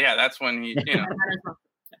 Well, yeah, that's when he,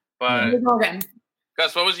 But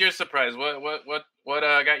Gus, what was your surprise? What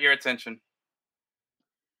got your attention?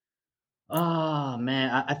 Oh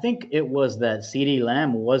man, I think it was that CeeDee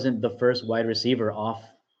Lamb wasn't the first wide receiver off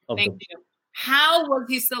of. Thank you. How was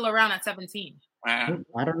he still around at 17? I don't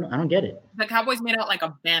know. I don't get it. The Cowboys made out like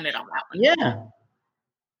a bandit on that one. Yeah,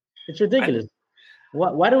 it's ridiculous.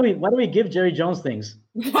 Why do we give Jerry Jones things?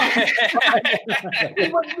 He was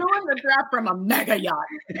doing the draft from a mega yacht.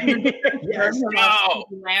 Yes.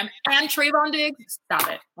 Lamb and Trayvon Diggs. Stop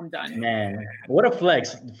it. I'm done. Man, what a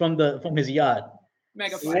flex from his yacht.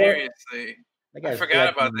 Mega flex. Seriously. I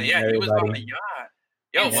forgot about that. Yeah, he was on the yacht.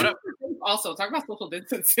 Yo, what up? Also, talk about social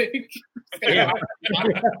distancing. Hey,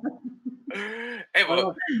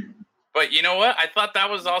 but you know what? I thought that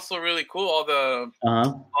was also really cool. All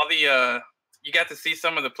the you got to see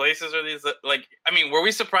some of the places or these were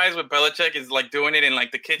we surprised with Belichick is like doing it in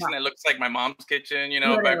like the kitchen that looks like my mom's kitchen,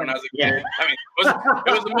 back when I was a kid. I mean,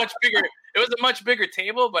 it was a much bigger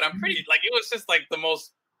table, but I'm pretty it was just like the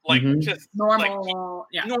most just normal,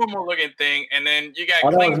 normal looking thing. And then you got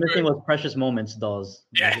all that was missing was Precious Moments dolls.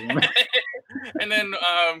 Yeah. And then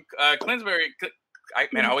Clinsbury, I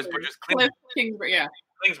always butcher Kingsbury, yeah.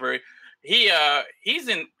 Clinsbury. He's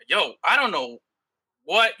in. I don't know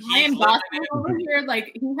what I am he's Boston living in. over here.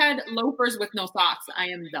 Like he had loafers with no socks. I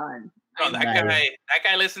am done. No, that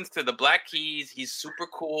guy listens to the Black Keys. He's super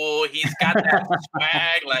cool. He's got that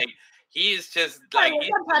swag. Like he's just like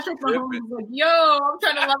Patrick Mahomes is like, yo, I'm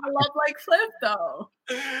trying to level up like Cliff though.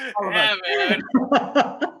 Yeah, man.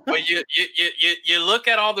 But you look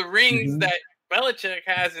at all the rings that Belichick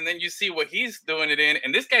has, and then you see what he's doing it in.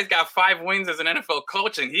 And this guy's got 5 wins as an NFL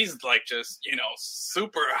coach, and he's like just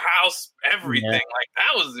super house everything. Like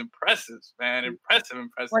that was impressive, man. Impressive.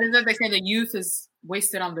 What is it they say? The youth is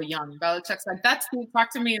wasted on the young. Belichick's like, that's cool.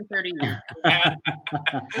 Talk to me in 30 years.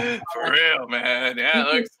 For real, man.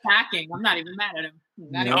 Yeah, he's stacking. I'm not even mad at him.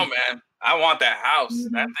 Man. I want that house.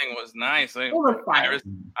 That thing was nice. Like,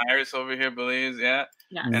 Iris over here believes, yeah.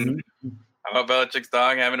 And how about Belichick's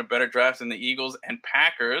dog having a better draft than the Eagles and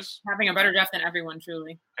Packers? Having a better draft than everyone,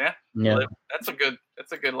 truly. Yeah. Well, that's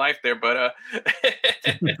a good life there. But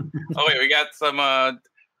we got some.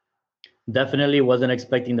 Definitely wasn't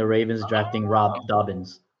expecting the Ravens drafting Rob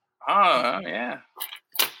Dobbins. Oh yeah.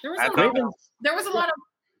 There was a lot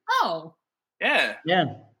of. Yeah.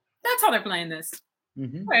 That's how they're playing this.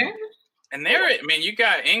 Mm-hmm. Okay. And you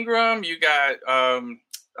got Ingram, you got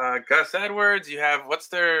Gus Edwards, you have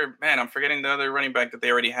I'm forgetting the other running back that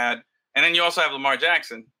they already had, and then you also have Lamar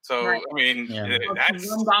Jackson. So that's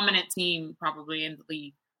one dominant team probably in the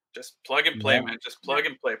league. Just plug and play, man. Just plug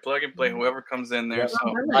and play. Whoever comes in there. Yeah.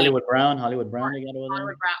 So Hollywood Brown, they got over there.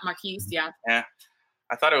 Hollywood Brown, Marquise, yeah. Yeah,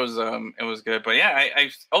 I thought it was good, but yeah,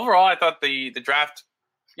 I overall I thought the draft,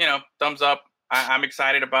 thumbs up. I'm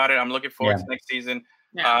excited about it. I'm looking forward to next season.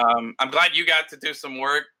 Yeah. I'm glad you got to do some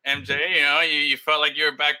work, MJ. You felt like you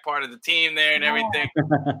were back part of the team there and everything.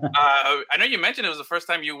 I know you mentioned it was the first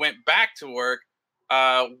time you went back to work.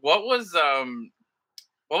 What was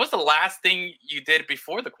the last thing you did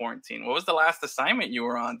before the quarantine? What was the last assignment you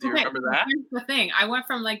were on? Do you remember that? Here's the thing. I went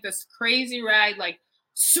from like this crazy ride, like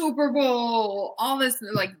Super Bowl, all this,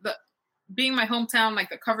 like being my hometown, like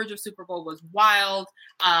the coverage of Super Bowl was wild.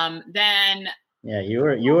 Then you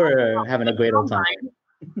were having a great old time.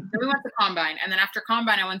 Then we went to Combine, and then after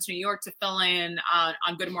Combine, I went to New York to fill in on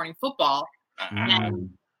Good Morning Football.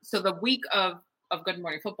 And so the week of Good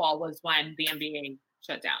Morning Football was when the NBA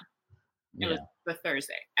shut down. It was the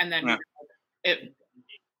Thursday, and then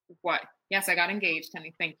Yes, I got engaged,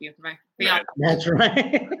 honey. Thank you. My fiance. That's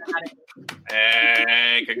right.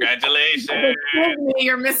 Hey, congratulations!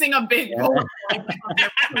 You're missing a big goal.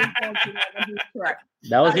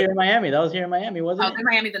 That was here in Miami. Wasn't it? I was in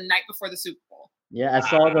Miami the night before the Super Bowl. Yeah, I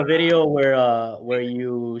saw the video where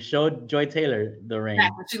you showed Joy Taylor the ring. Yeah,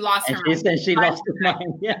 she lost her mind. She lost her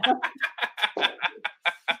mind. Yeah.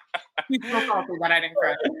 She's so salty that I didn't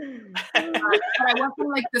cry. But I went from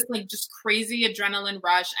like this just crazy adrenaline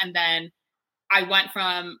rush, and then I went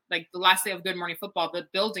from like the last day of Good Morning Football, the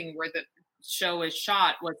building where the show is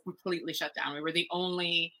shot was completely shut down. We were the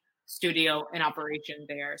only studio in operation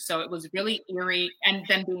there, so it was really eerie. And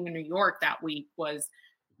then being in New York that week was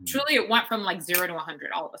truly, it went from like 0 to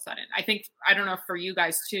 100 all of a sudden. I don't know for you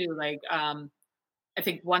guys too. Like, I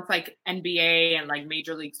think once like NBA and like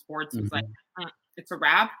Major League Sports was like, it's a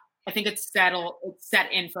wrap. I think it's set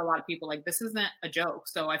in for a lot of people. Like, this isn't a joke.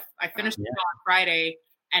 So I finished it on Friday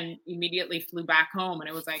and immediately flew back home, and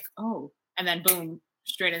it was like, oh, and then boom,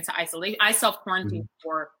 straight into isolation. I self-quarantined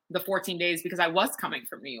for the 14 days because I was coming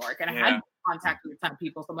from New York and I had contact with a ton of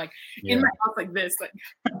people. So I'm like in my house like this, like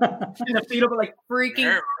in the fetal, but like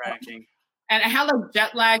freaking. And I had like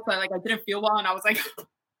jet lag, so like I didn't feel well, and I was like,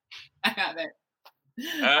 I have it.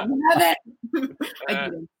 I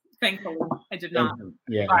didn't. Thankfully, I did not.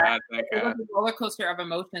 Yeah, it was a roller coaster of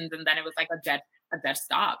emotions, and then it was like a dead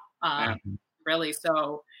stop. Really.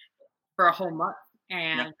 So for a whole month,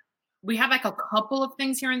 and we had like a couple of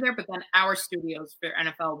things here and there, but then our studios for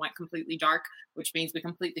NFL went completely dark, which means we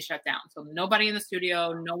completely shut down. So nobody in the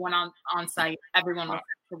studio, no one on site, everyone was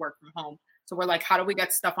to work from home. So we're like, how do we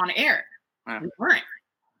get stuff on air? We weren't.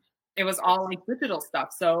 It was all like digital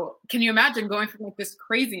stuff. So can you imagine going from like this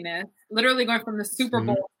craziness, literally going from the Super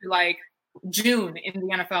Bowl to like June in the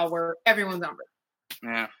NFL where everyone's on break?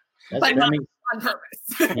 Yeah. But not on purpose.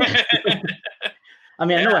 I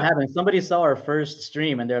mean, I know what happened. Somebody saw our first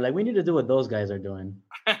stream and they're like, we need to do what those guys are doing.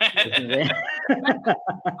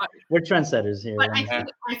 We're trendsetters here. But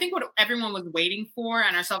I think what everyone was waiting for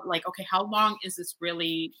and ourselves, like, okay, how long is this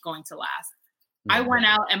really going to last? I went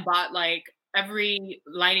out and bought like every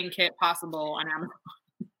lighting kit possible on Amazon.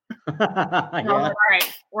 Like, all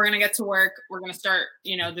right, we're going to get to work. We're going to start,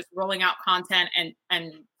 just rolling out content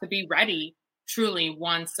and to be ready truly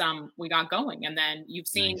once we got going. And then you've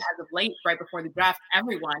seen as of late, right before the draft,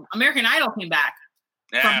 everyone, American Idol came back.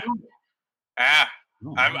 Yeah.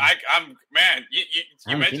 Oh, I'm man.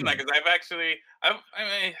 You mentioned that because I've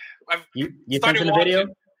you started sent in the watching. video?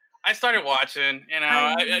 I started watching. You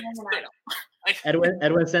know,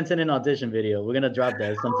 Edwin sent in an audition video. We're gonna drop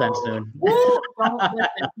that sometime soon.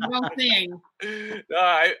 Don't sing.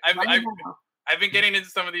 No, I've been getting into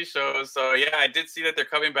some of these shows, so yeah, I did see that they're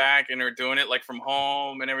coming back and they're doing it like from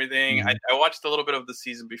home and everything. Mm-hmm. I watched a little bit of the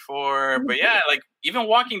season before, but yeah, like even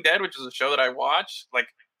Walking Dead, which is a show that I watch, like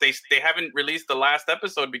they haven't released the last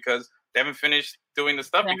episode because they haven't finished doing the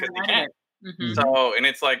stuff because they can't. Mm-hmm. So, and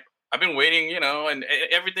it's like I've been waiting, you know, and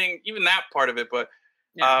everything, even that part of it, but.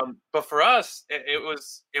 Yeah. But for us, it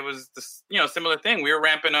was this, you know, similar thing. We were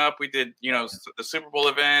ramping up. We did, you know, the Super Bowl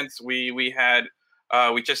events. We had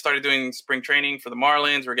we just started doing spring training for the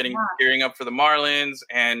Marlins. We're gearing up for the Marlins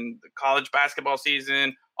and the college basketball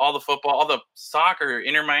season, all the football, all the soccer.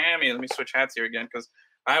 Inter Miami. Let me switch hats here again because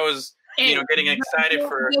I was, you know, getting excited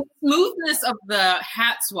for the smoothness of the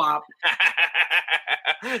hat swap.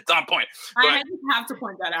 It's on point. I just have to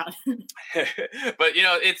point that out. But you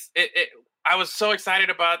know, I was so excited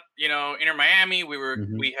about, you know, Inter Miami. We're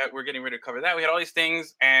getting ready to cover that. We had all these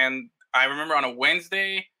things, and I remember on a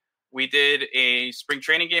Wednesday we did a spring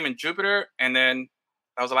training game in Jupiter, and then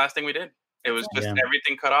that was the last thing we did. It was just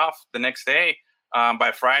everything cut off the next day.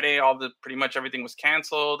 By Friday, pretty much everything was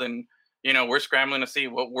canceled, and you know, we're scrambling to see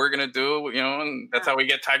what we're gonna do. You know, and that's how we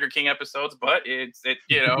get Tiger King episodes. But you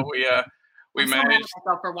know, we managed.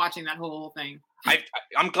 Myself for watching that whole thing.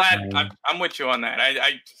 I'm glad. I'm with you on that.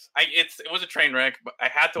 It was a train wreck, but I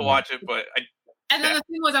had to watch it. But then the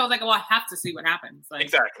thing was, I was like, well, I have to see what happens. Like,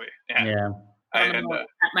 exactly. Yeah. At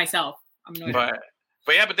myself. But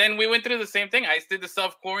then we went through the same thing. I did the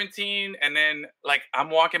self quarantine, and then like I'm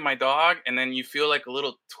walking my dog, and then you feel like a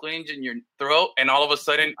little twinge in your throat, and all of a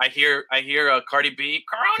sudden I hear a Cardi B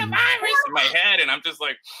coronavirus in my head, and I'm just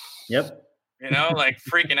like, yep. You know, like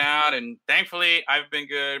freaking out. And thankfully, I've been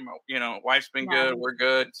good. You know, wife's been good. We're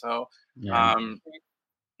good. So, and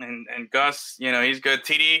Gus, you know, he's good.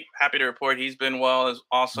 TD, happy to report he's been well as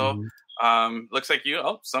also. Mm-hmm. Looks like you.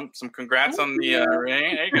 Oh, some congrats on the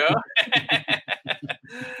ring. There you go.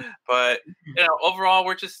 But you know, overall,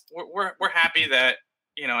 we're happy that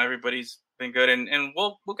you know everybody's been good, and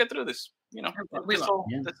we'll get through this. You know, this will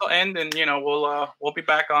end, and you know we'll be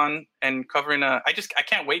back on and covering. I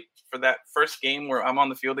can't wait for that first game where I'm on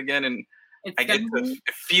the field again, and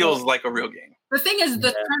it feels like a real game. The thing is,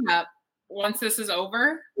 the turn up once this is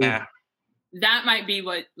over, that might be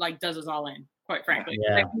what like does us all in. Quite frankly,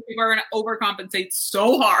 I think people are going to overcompensate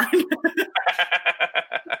so hard.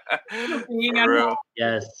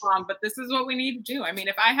 Yes, but this is what we need to do. I mean,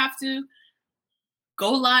 if I have to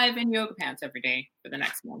go live in yoga pants every day for the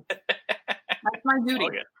next month. That's my duty.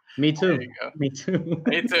 Okay. Me too. Me too.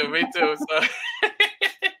 Me too. So,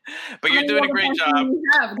 but you're doing a great job.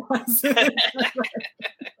 I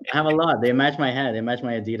have a lot. They match my hat. They match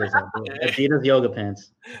my Adidas. Adidas yoga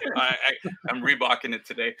pants. I'm Reeboking it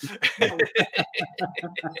today.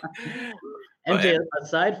 MJ,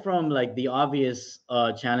 aside from like the obvious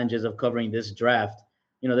challenges of covering this draft,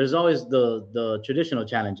 you know, there's always the traditional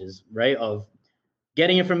challenges, right? Of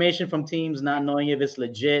getting information from teams, not knowing if it's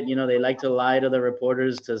legit. You know, they like to lie to the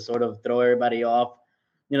reporters to sort of throw everybody off.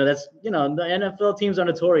 You know, that's, you know, the NFL teams are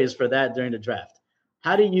notorious for that during the draft.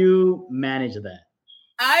 How do you manage that?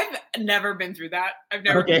 I've never been through that. I've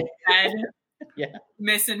never had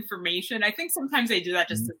misinformation. I think sometimes they do that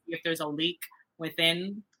just to see if there's a leak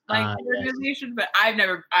within like the organization, but I've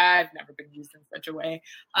never been used in such a way.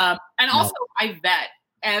 And also I vet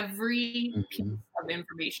every piece of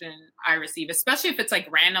information I receive, especially if it's like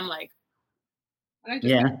random, like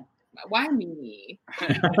why me?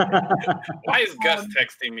 Why is Gus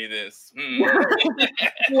texting me this? What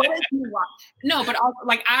if you want? No, but also,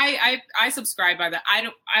 like I subscribe by that.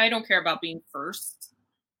 I don't care about being first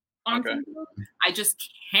on something. I just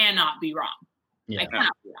cannot be wrong. I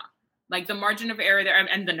cannot be wrong. Like the margin of error there,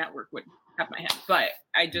 and the network would have my head, but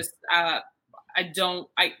I just I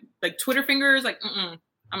like Twitter fingers, like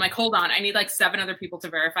I'm like, hold on, I need like 7 other people to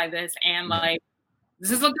verify this, and like,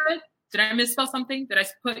 does this look good? Did I misspell something? Did I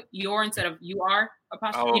put your instead of you are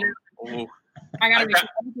apostrophe? I gotta make sure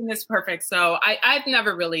everything is perfect. So I've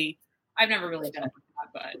never really done that,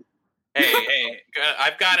 but hey,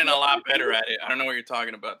 I've gotten a lot better at it. I don't know what you're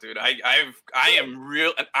talking about, dude. I am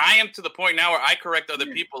to the point now where I correct other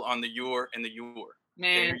people on the your and the your.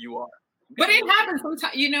 Man, there you are. But it happens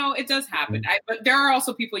sometimes. You know, it does happen. But there are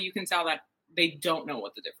also people you can tell that they don't know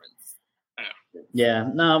what the difference. Yeah,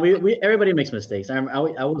 no, we everybody makes mistakes. I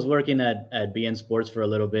was working at BN Sports for a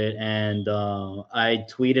little bit, and I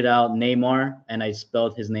tweeted out Neymar, and I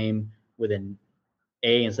spelled his name with an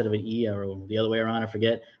A instead of an E, or the other way around. I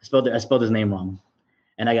forget. I spelled his name wrong,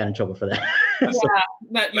 and I got in trouble for that. You're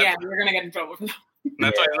gonna get in trouble for that.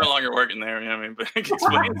 That's why he's no longer working there. You know what I mean? But it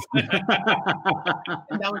explains.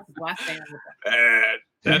 That was his last name.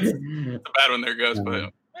 That's a bad one there, Gus.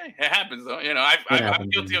 But hey, it happens, though. You know, I'm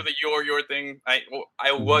guilty of the your thing. I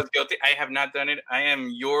was guilty. I have not done it. I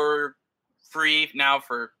am your free now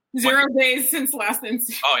for 0 days since last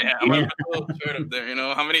instance. Oh yeah, I'm a little short up there. You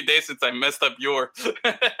know, how many days since I messed up your?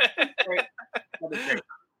 Great.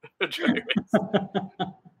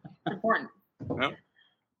 Important. Yeah.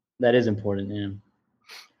 That is important, yeah.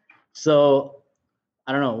 So,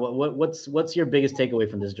 I don't know. What's your biggest takeaway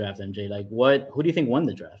from this draft, MJ? Like, who do you think won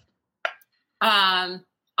the draft?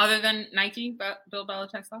 Other than Nike, Bill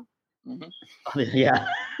Belichick's dog? Mm-hmm. Yeah.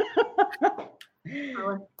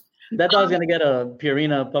 That dog's gonna get a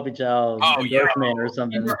Purina Puppy Chow endorsement or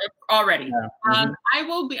something. Already. Yeah. Mm-hmm.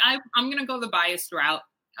 I'm gonna go the biased route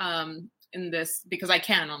in this because I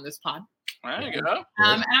can on this pod. There you go.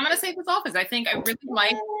 And I'm gonna say this offense. I think I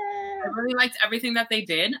really liked everything that they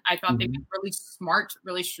did. I thought they made really smart,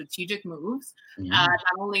 really strategic moves. Not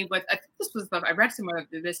only with, I think I read somewhere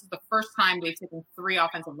that this is the first time they've taken 3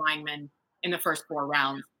 offensive linemen in the first 4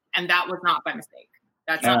 rounds, and that was not by mistake.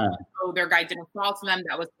 That's not so their guy didn't fall to them.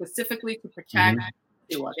 That was specifically to protect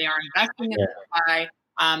Tua. They are investing in the guy.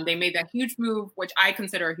 They made that huge move, which I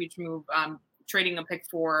consider a huge move, trading a pick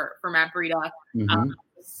for Matt Breida.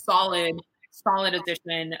 Solid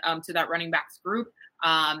addition to that running backs group.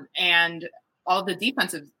 And all the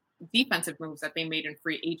defensive moves that they made in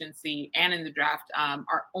free agency and in the draft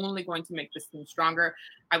are only going to make this team stronger.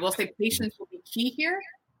 I will say patience will be key here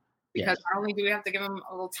because not only do we have to give them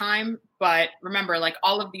a little time, but remember, like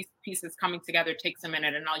all of these pieces coming together takes a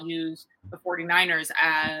minute. And I'll use the 49ers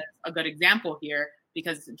as a good example here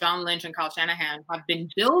because John Lynch and Kyle Shanahan have been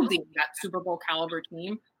building that Super Bowl caliber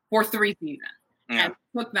team for 3 seasons. Yeah. And it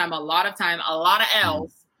took them a lot of time, a lot of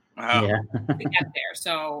L's Wow. to get there.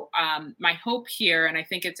 So my hope here, and I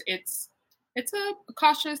think it's a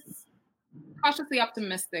cautiously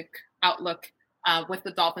optimistic outlook with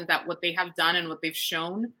the Dolphins that what they have done and what they've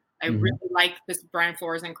shown. I really like this Brian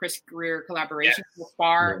Flores and Chris Greer collaboration so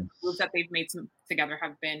far. The moves that they've made together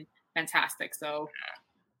have been fantastic. So,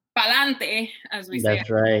 pa'lante, as we say.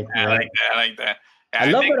 That's right. I like that. Yeah, I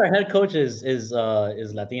love that our head coach is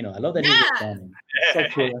Latino. I love that he's Hispanic. So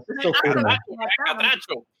cool. It's so cool to me.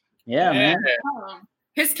 Yeah, man.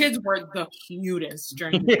 His kids were the cutest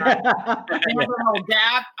during the time.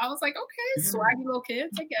 Dad, I was like, okay, swaggy little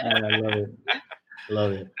kids. I get it. I love it.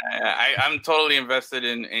 Love it. I'm totally invested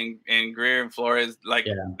in Greer and Flores. Like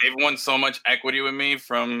they've won so much equity with me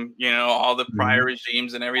from all the prior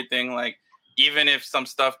regimes and everything. Like even if some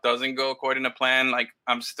stuff doesn't go according to plan, like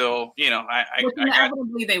I'm still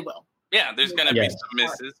inevitably they will. Yeah, there's gonna be some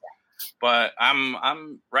misses, but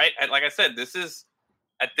I'm right. Like I said, this is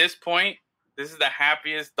at this point. This is the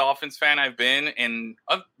happiest Dolphins fan I've been in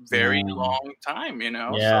a very long time,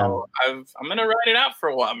 Yeah. So I'm gonna ride it out for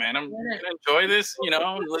a while, man. I'm gonna enjoy this,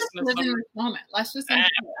 listen to some moment. Let's just enjoy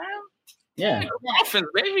it. Dolphins,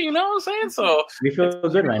 baby, you know what I'm saying? So we feel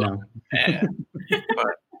good right now.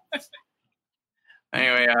 But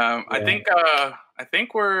anyway, I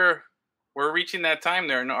think we're reaching that time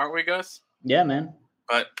there, aren't we, Gus? Yeah, man.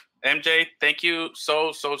 But MJ, thank you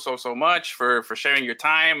so much for sharing your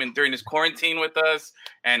time and during this quarantine with us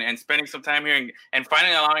and spending some time here and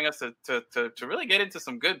finally allowing us to really get into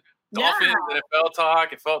some good Dolphins NFL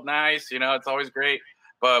talk. It felt nice. It's always great.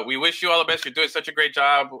 But we wish you all the best. You're doing such a great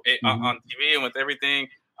job on TV and with everything.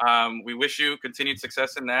 We wish you continued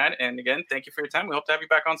success in that. And again, thank you for your time. We hope to have you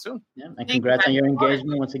back on soon. Yeah, and congrats on your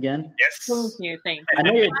engagement once again. Yes. Thank you. I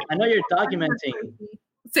know you're documenting.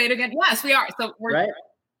 Say it again. Yes, we are. So we're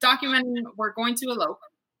documenting. We're going to elope.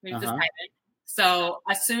 We've decided. So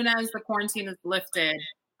as soon as the quarantine is lifted,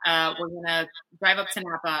 we're gonna drive up to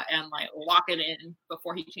Napa and lock it in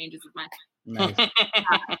before he changes his mind. Nice.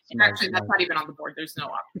 Actually, that's not even on the board. There's no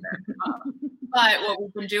option there. But what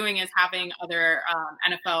we've been doing is having other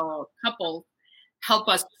NFL couples help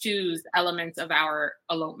us choose elements of our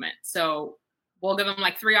elopement. So we'll give them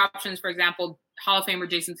 3 options. For example, Hall of Famer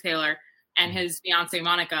Jason Taylor and his fiance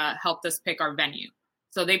Monica helped us pick our venue.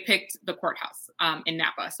 So they picked the courthouse in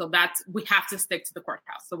Napa. So we have to stick to the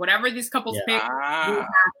courthouse. So whatever these couples pick, we have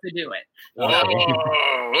to do it.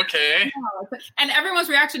 Oh, okay. And everyone's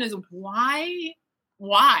reaction is, why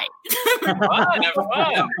why? Fun, have fun.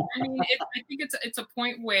 I mean, I think it's a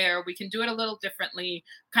point where we can do it a little differently,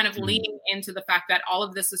 kind of leaning into the fact that all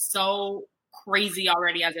of this is so crazy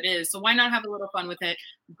already as it is. So why not have a little fun with it?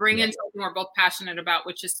 Bring in something we're both passionate about,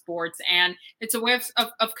 which is sports, and it's a way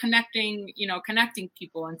of connecting, connecting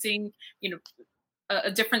people and seeing, a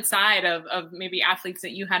different side of maybe athletes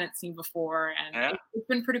that you hadn't seen before, and it's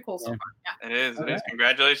been pretty cool so far. Yeah. It is. It is.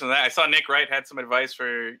 Congratulations on that. I saw Nick Wright had some advice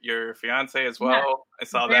for your fiance as well. Yeah. I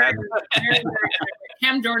saw that. Very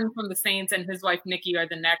Cam Jordan from the Saints and his wife Nikki are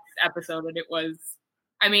the next episode, and it was.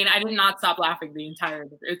 I mean, I did not stop laughing the entire.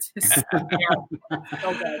 It's just so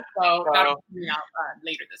good. So that'll be out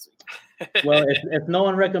later this week. Well, if no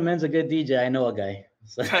one recommends a good DJ, I know a guy.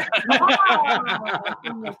 So. I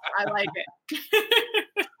like it.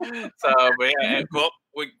 So, but yeah,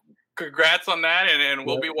 congrats on that, and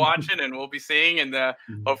we'll be watching and we'll be seeing, and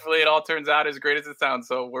hopefully it all turns out as great as it sounds.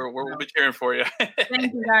 So we'll be cheering for you.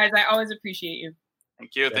 Thank you, guys. I always appreciate you.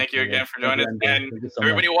 Thank you again for joining us. And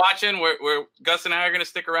everybody watching, we're Gus and I are going to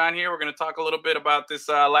stick around here. We're going to talk a little bit about this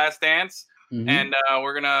Last Dance, and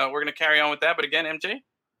we're gonna carry on with that. But again, MJ,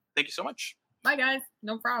 thank you so much. Bye, guys.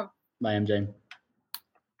 No problem. Bye, MJ.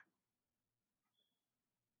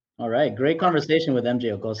 All right, great conversation with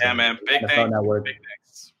MJ Okosa. Yeah, man, big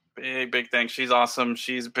thanks. Big thanks. She's awesome.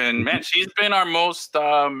 She's been our most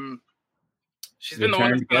she's been the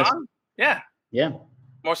one that's been on. Yeah.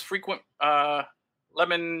 Most frequent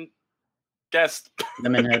Lemon guest.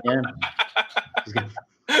 Lemonhead, yeah.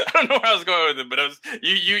 I don't know where I was going with it, but I was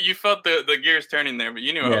you felt the gears turning there, but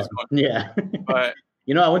you knew where I was going. Yeah. But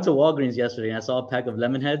I went to Walgreens yesterday and I saw a pack of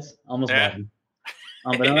Lemonheads. Almost bought them.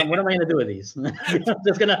 But what am I going to do with these? I'm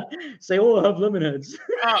just going to say, I have Lemonheads.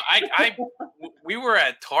 We were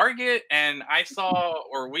at Target and I saw,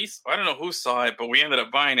 I don't know who saw it, but we ended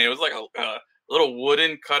up buying it. It was like a little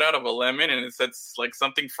wooden cutout of a lemon, and it said like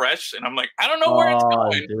something fresh. And I'm like, I don't know where it's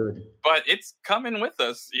going, dude. But it's coming with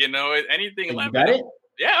us. Anything lemon. You got it?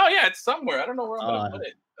 Yeah, it's somewhere. I don't know where I'm going to put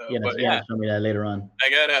it. Show me that later on. I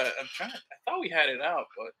thought we had it out,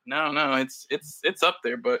 but no, it's up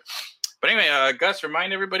there. But anyway, Gus,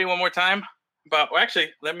 remind everybody one more time about. Well,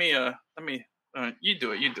 actually, let me. You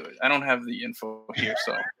do it. I don't have the info here,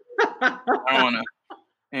 so I don't want to.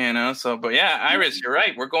 So, but yeah, Iris, you're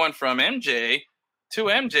right. We're going from MJ to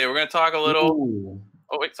MJ. We're going to talk a little. Ooh.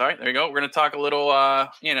 Oh wait, sorry. There you go. We're going to talk a little.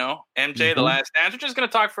 MJ, The Last Dance. We're just going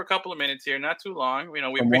to talk for a couple of minutes here, not too long. We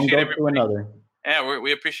appreciate everybody. Yeah,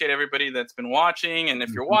 we appreciate everybody that's been watching, and if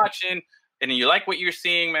you're watching and you like what you're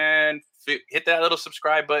seeing, man. Hit that little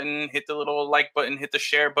subscribe button, hit the little like button, hit the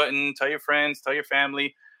share button, tell your friends, tell your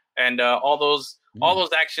family, and all those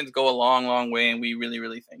actions go a long, long way, and we really,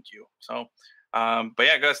 really thank you. So, but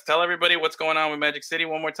yeah, Gus, tell everybody what's going on with Magic City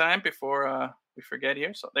one more time before we forget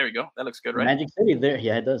here. So there we go. That looks good, right? Magic City,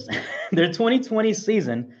 it does. Their 2020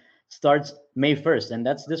 season starts May 1st, and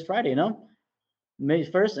that's this Friday, May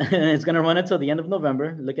 1st, and it's gonna run until the end of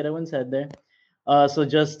November. Look at Edwin's head there. So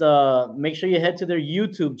just make sure you head to their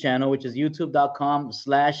YouTube channel, which is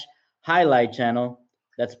youtube.com/highlight channel.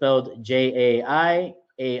 That's spelled JAIALAI.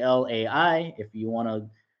 If you want to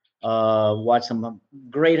watch some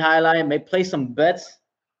great highlight, play some bets.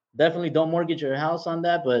 Definitely don't mortgage your house on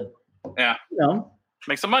that, but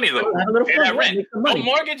make some money though. Have a little fun. Rent. Don't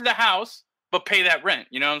mortgage the house, but pay that rent.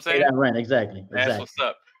 You know what I'm saying? Pay that rent, exactly. That's what's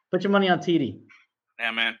up. Put your money on TD.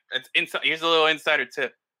 Yeah, man. Here's a little insider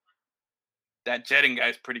tip. That jetting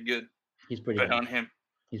guy's pretty good. He's pretty good. Bet on him.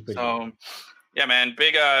 He's pretty good. Yeah, man.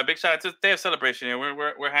 Big shout out to the day of celebration here.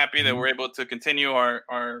 We're happy that we're able to continue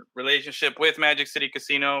our relationship with Magic City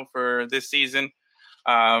Casino for this season.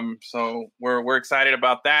 So we're excited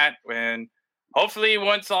about that. And hopefully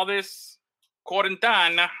once all this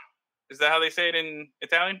quarantena, is that how they say it in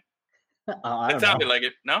Italian? I it sounded like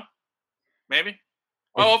it. No? Maybe?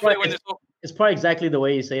 Well, hopefully when it's probably exactly the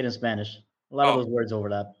way you say it in Spanish. A lot of those words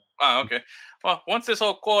overlap. Oh, okay. Well, once this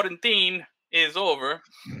whole quarantine is over,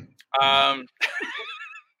 I'd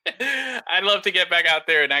love to get back out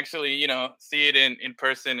there and actually, see it in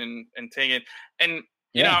person and take it. And,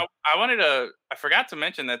 I forgot to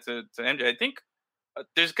mention that to MJ. I think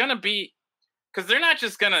there's going to be, because they're not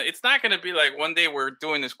just going to, it's not going to be like one day we're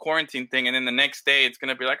doing this quarantine thing and then the next day it's going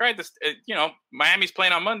to be like, all right, Miami's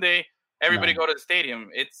playing on Monday. Everybody go to the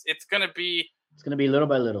stadium. It's going to be. It's going to be little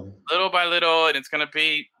by little. Little by little. And it's going to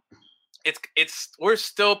be. We're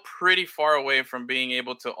still pretty far away from being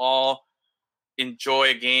able to all enjoy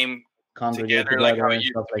a game together like how it used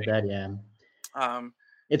stuff to like be. that.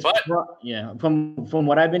 Yeah. From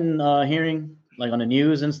what I've been hearing, like on the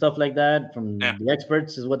news and stuff like that, from the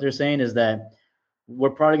experts, is what they're saying is that we're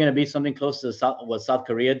probably going to be something close to what South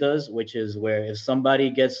Korea does, which is where if somebody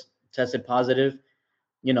gets tested positive,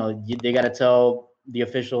 they got to tell the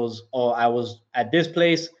officials, oh, I was at this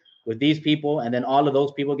place with these people, and then all of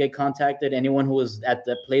those people get contacted. Anyone who was at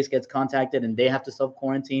the place gets contacted, and they have to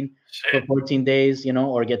self-quarantine for 14 days,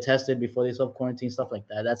 or get tested before they self-quarantine, stuff like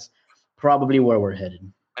that. That's probably where we're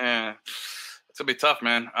headed. Yeah, it's going to be tough,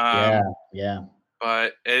 man. Yeah.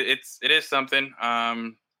 But it is something.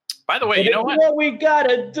 By the way, you know what we got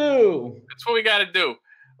to do. That's what we got to do.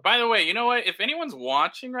 By the way, you know what? If anyone's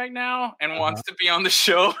watching right now and wants to be on the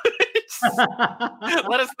show,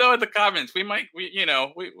 let us know in the comments. We might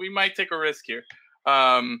take a risk here.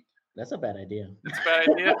 That's a bad idea. It's a bad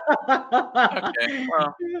idea. Okay.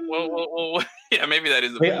 Well, yeah, maybe that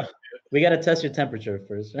is a bad idea. We got to test your temperature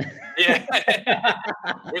first. Yeah.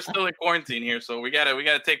 We're still in quarantine here, so we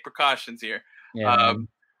gotta take precautions here. Yeah.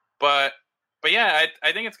 But yeah,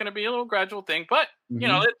 I think it's going to be a little gradual thing. But,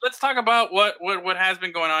 let's talk about what has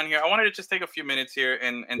been going on here. I wanted to just take a few minutes here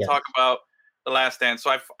and talk about The Last Stand.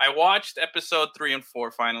 So I watched episode 3 and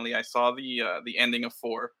 4 finally. I saw the ending of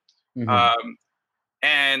 4. Mm-hmm.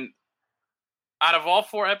 And out of all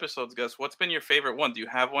 4 episodes, Gus, what's been your favorite one? Do you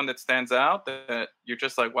have one that stands out that you're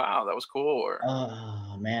just like, wow, that was cool? Or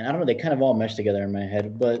oh man, I don't know. They kind of all mesh together in my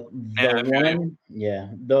head. But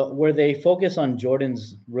where they focus on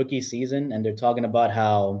Jordan's rookie season, and they're talking about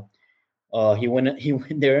how he went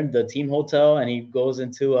there in the team hotel, and he goes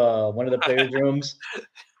into one of the players' rooms.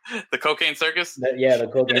 The cocaine circus. The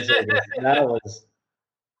cocaine circus. That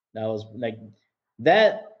was like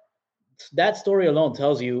that. That story alone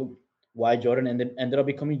tells you why Jordan ended up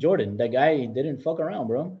becoming Jordan. That guy didn't fuck around,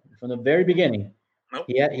 bro. From the very beginning. Nope.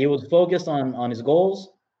 He was focused on his goals,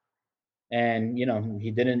 and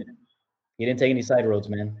he didn't take any side roads,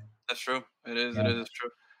 man. That's true. It is. Yeah. It is true.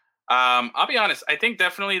 I'll be honest. I think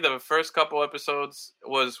definitely the first couple episodes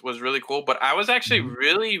was really cool, but I was actually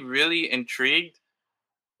really, really intrigued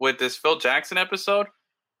with this Phil Jackson episode.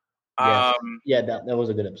 That was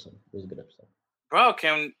a good episode. It was a good episode. Bro,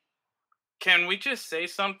 can we just say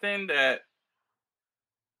something that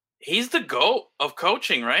he's the GOAT of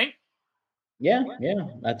coaching, right? Yeah.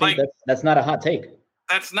 I think that's not a hot take.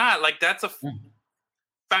 That's not that's a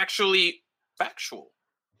factually factual.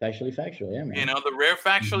 Factually factual, yeah, man. The rare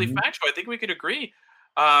factually factual. I think we could agree.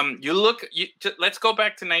 Let's go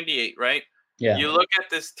back to '98, right? Yeah. You look at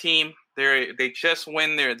this team. They just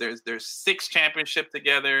win there's 6 championship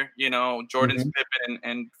together. Jordan's Pippen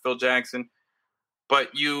and Phil Jackson. But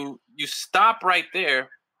you stop right there.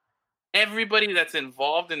 Everybody that's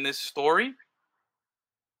involved in this story,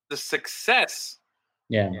 the success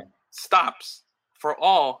stops for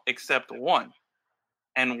all except one.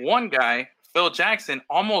 And one guy, Phil Jackson,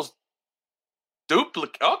 almost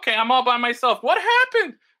duplicate. Okay, I'm all by myself. What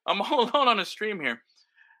happened? I'm all alone on a stream here.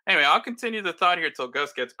 Anyway, I'll continue the thought here till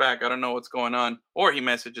Gus gets back. I don't know what's going on. Or he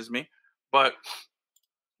messages me. But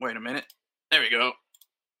wait a minute. There we go.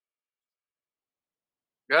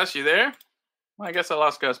 Gus, you there? Well, I guess I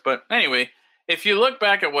lost Gus. But anyway, if you look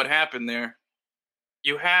back at what happened there,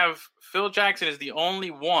 you have Phil Jackson is the only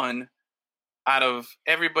one out of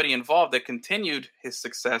everybody involved that continued his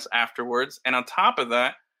success afterwards. And on top of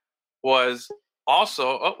that was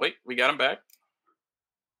also, oh, wait, we got him back.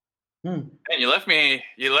 And you left me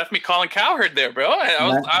calling Cowherd there, bro.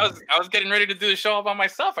 I was getting ready to do the show all by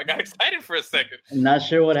myself. I got excited for a second. I'm not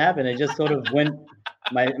sure what happened. It just sort of went,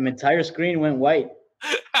 my entire screen went white.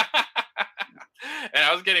 And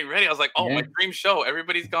I was getting ready. I was like, my dream show.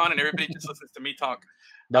 Everybody's gone and everybody just listens to me talk.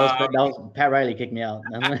 That was Pat Riley kicked me out.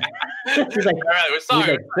 He's like, we're sorry. He's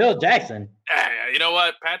like, Phil Jackson. Yeah, you know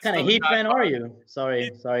what? Pat's what kind of Heat fan are you? Sorry,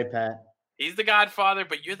 Pat. He's the godfather,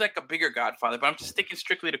 but you're like a bigger godfather. But I'm just sticking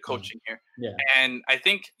strictly to coaching here. Yeah. And I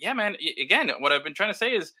think, man, again, what I've been trying to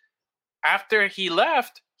say is after he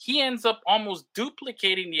left, he ends up almost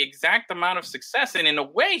duplicating the exact amount of success. And in a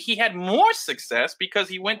way, he had more success because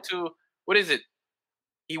he went to, what is it?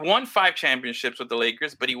 He won 5 championships with the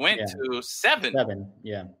Lakers, but he went to 7. 7,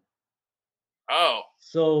 yeah. Oh.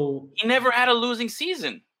 So he never had a losing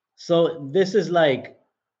season. So this is like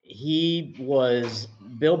he was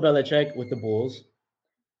Bill Belichick with the Bulls,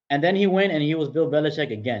 and then he went and he was Bill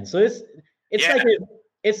Belichick again. So it's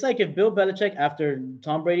like if Bill Belichick, after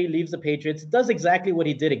Tom Brady leaves the Patriots, does exactly what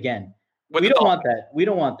he did again. We don't want that. We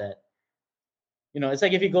don't want that. It's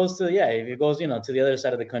like if he goes to the other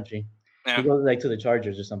side of the country. Yeah. He goes to the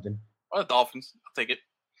Chargers or something. Or the Dolphins. I'll take it.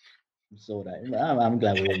 So I'm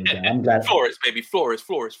glad we're winning. I'm glad. Flores, baby. Flores.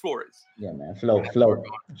 Yeah, man. Flo.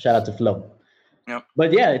 Shout out to Flo. Yeah.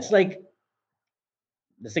 But yeah, it's like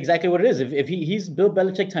that's exactly what it is. If he's Bill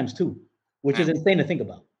Belichick times 2, which is insane to think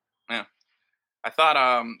about. Yeah. I thought,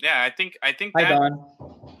 I think Hi, that.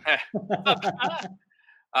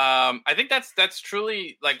 Don. I think that's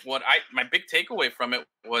truly like what my big takeaway from it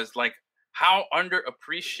was like how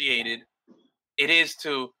underappreciated it is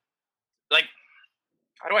to like.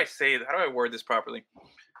 How do I word this properly?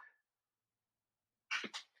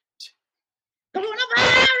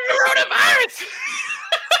 Coronavirus.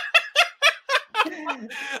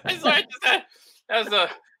 I'm sorry, that was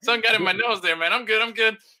something got in my nose there, man. I'm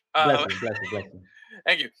good. Bless you.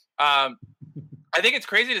 Thank you. I think it's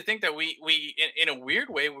crazy to think that we in a weird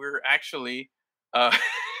way we're actually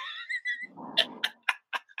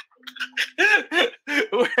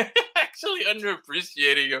we're actually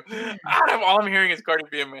underappreciating him. All I'm hearing is Cardi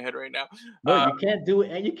B in my head right now. No,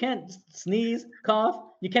 you can't sneeze, cough.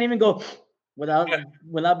 You can't even go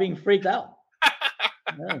without being freaked out.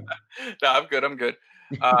 No, I'm good.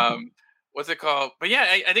 What's it called? But yeah,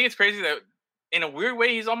 I think it's crazy that in a weird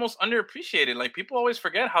way he's almost underappreciated. Like people always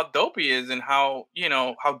forget how dope he is and how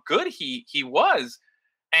good he was.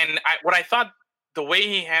 And what I thought the way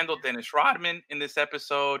he handled Dennis Rodman in this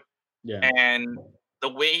episode, and the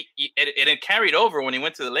way it carried over when he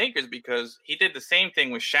went to the Lakers because he did the same thing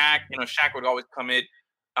with Shaq. Shaq would always come in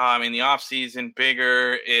the offseason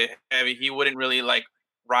bigger, heavy. He wouldn't really like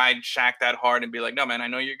ride Shaq that hard and be like, no, man, I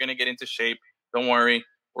know you're going to get into shape. Don't worry.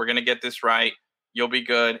 We're going to get this right. You'll be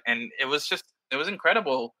good. And it was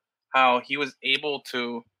incredible how he was able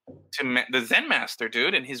to the Zen master,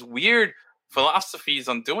 dude, and his weird philosophies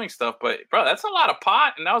on doing stuff. But bro, that's a lot of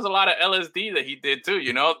pot. And that was a lot of LSD that he did too,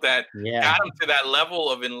 that got him to that level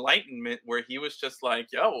of enlightenment where he was just like,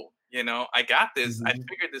 yo, I got this. Mm-hmm. I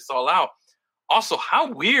figured this all out. Also,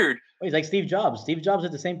 how weird. Oh, he's like Steve Jobs. Steve Jobs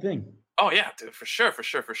did the same thing. Oh yeah, dude, for sure.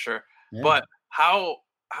 Yeah. But how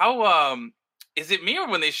is it me or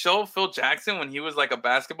when they show Phil Jackson when he was like a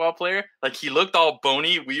basketball player, like he looked all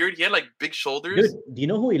bony, weird. He had like big shoulders. Dude, do you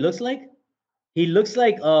know who he looks like? He looks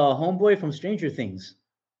like a homeboy from Stranger Things,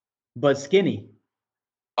 but skinny.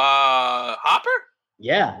 Hopper?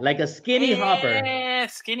 Yeah, like a skinny Hopper. Yeah,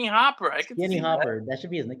 Skinny Hopper. I can see Hopper. That should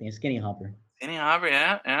be his nickname, Skinny Hopper. Skinny Hopper,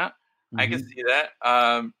 yeah. Mm-hmm. I can see that.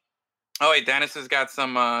 Oh wait, Dennis has got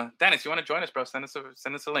some. Dennis, you want to join us, bro? Send us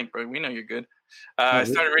a link, bro. We know you're good. I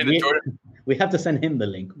started reading the Jordan. We have to send him the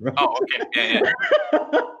link, bro. Oh, okay. Yeah.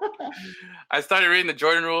 I started reading the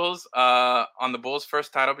Jordan Rules on the Bulls'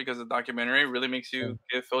 first title because the documentary really makes you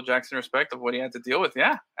give Phil Jackson respect of what he had to deal with.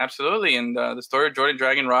 Yeah, absolutely. And the story of Jordan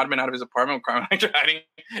dragging Rodman out of his apartment with Carmine hiding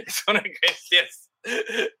is one of the greatest. Yes,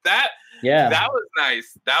 that was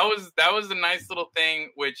nice. That was a nice little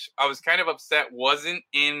thing, which I was kind of upset wasn't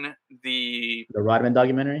in the Rodman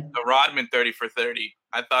documentary. The Rodman 30 for 30.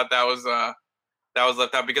 I thought that was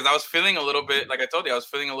left out because I was feeling a little bit, like I told you, I was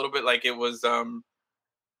feeling a little bit like it was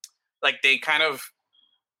like they kind of.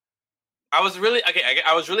 I was really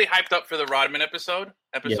hyped up for the Rodman episode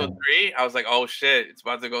 3. I was like, oh shit, it's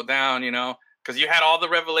about to go down, because you had all the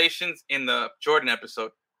revelations in the Jordan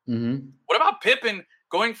episode. Mm-hmm. What about Pippen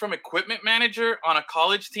going from equipment manager on a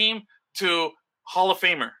college team to Hall of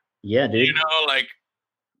Famer? Yeah, dude.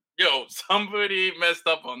 Somebody messed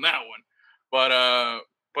up on that one. But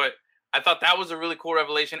I thought that was a really cool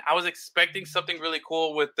revelation. I was expecting something really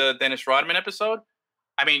cool with the Dennis Rodman episode.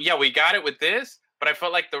 I mean, yeah, we got it with this, but I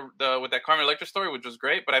felt like the with that Carmen Electra story, which was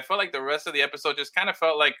great, but I felt like the rest of the episode just kind of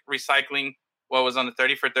felt like recycling what was on the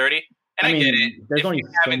 30 for 30. And I get it. There's only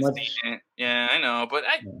so much. Seen it. Yeah, I know, but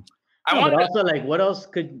I wanted but also like what else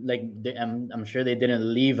could like I'm sure they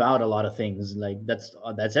didn't leave out a lot of things. Like that's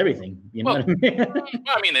everything. You know what I mean?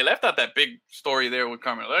 Well, I mean, they left out that big story there with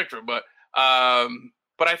Carmen Electra, but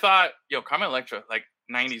I thought, Carmen Electra, like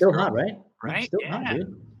 90s still girl, hot, right? Right? Still hot,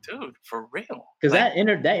 dude, for real. Because that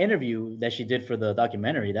interview that she did for the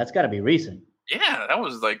documentary, that's got to be recent. Yeah, that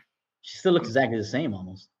was like. She still looks exactly the same,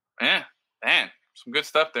 almost. Yeah, man, some good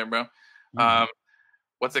stuff there, bro. Mm-hmm.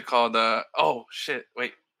 What's it called? Oh shit!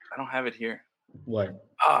 Wait, I don't have it here. What?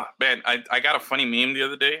 Man, I got a funny meme the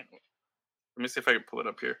other day. Let me see if I can pull it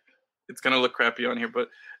up here. It's gonna look crappy on here, but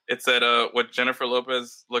it said what Jennifer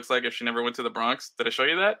Lopez looks like if she never went to the Bronx. Did I show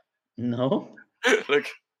you that? No. Look.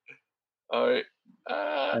 All right.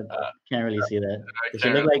 I can't really see that. Does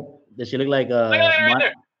she look like right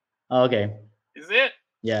there. Oh, okay. Is it?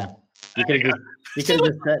 Yeah. You could have just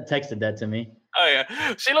texted that to me. Oh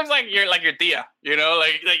yeah, she looks like your Tia,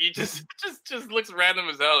 like you just looks random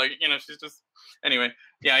as hell, like she's just anyway.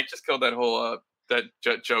 Yeah, I just killed that whole that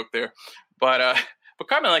joke there, but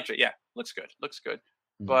Carmen Electra, yeah, looks good,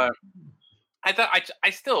 Mm-hmm. but I thought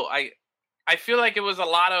I feel like it was a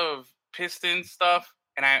lot of Piston stuff,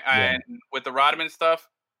 and I with the Rodman stuff,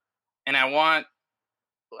 and I want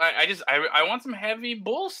I want some heavy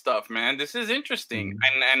bull stuff, man. This is interesting.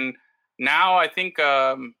 Mm-hmm. And now I think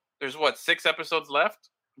there's 6 episodes left.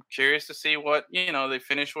 I'm curious to see what, they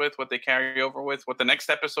finish with, what they carry over with, what the next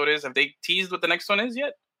episode is. Have they teased what the next one is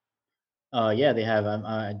yet? Yeah, they have.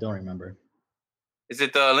 I don't remember. Is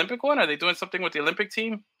it the Olympic one? Are they doing something with the Olympic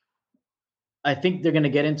team? I think they're gonna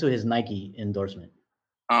get into his Nike endorsement.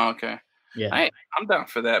 Oh, okay. Yeah, I'm down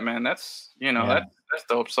for that, man. That's that's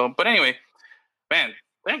dope. So, but anyway, man,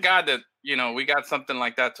 thank God that we got something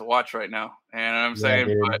like that to watch right now. And I'm saying,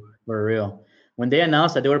 dude, for real. When they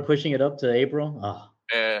announced that they were pushing it up to April,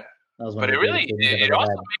 yeah. That was but it really it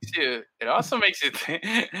also makes you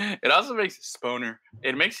Sponer.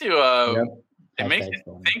 It makes you it makes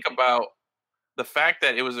you think about the fact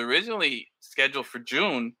that it was originally scheduled for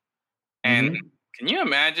June, and can you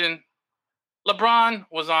imagine? LeBron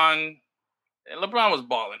was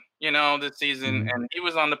balling, this season, and he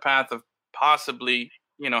was on the path of possibly,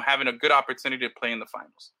 having a good opportunity to play in the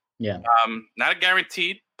finals. Yeah. Not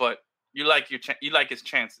guaranteed, but you like his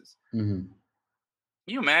chances. Mm-hmm.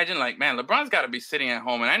 You imagine, man, LeBron's got to be sitting at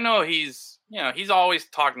home, and I know he's always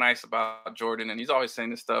talked nice about Jordan, and he's always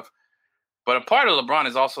saying this stuff. But a part of LeBron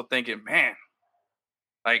is also thinking, man,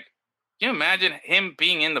 can you imagine him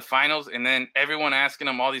being in the finals and then everyone asking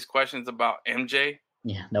him all these questions about MJ?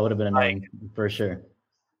 Yeah, that would have been annoying for sure.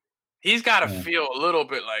 He's got to feel a little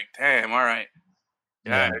bit like, damn, all right.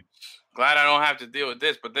 Yeah, glad I don't have to deal with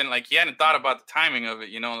this. But then, he hadn't thought about the timing of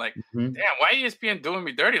it, damn, why ESPN doing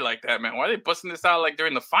me dirty like that, man? Why are they busting this out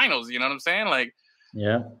during the finals? You know what I'm saying?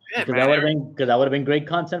 Because that would have been great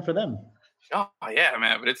content for them. Oh yeah,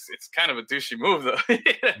 man, but it's kind of a douchey move though,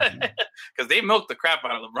 because they milked the crap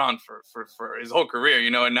out of LeBron for his whole career,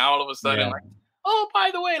 and now all of a sudden, oh, by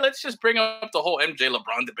the way, let's just bring up the whole MJ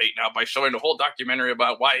LeBron debate now by showing the whole documentary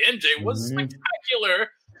about why MJ was spectacular,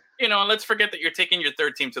 and let's forget that you're taking your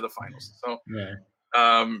third team to the finals. So,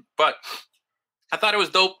 but I thought it was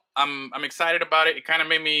dope. I'm excited about it. It kind of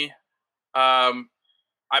made me. I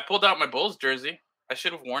pulled out my Bulls jersey. I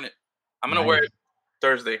should have worn it. I'm gonna wear it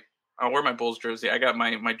Thursday. I'll wear my Bulls jersey. I got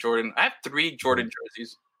my Jordan. I have 3 Jordan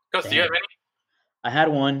jerseys. Gus, do you have any? I had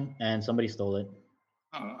one, and somebody stole it.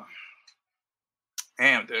 Oh.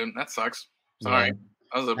 Damn, dude, that sucks. Sorry.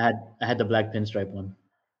 Yeah. I had the black pinstripe one.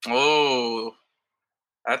 Oh,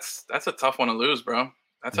 that's a tough one to lose, bro.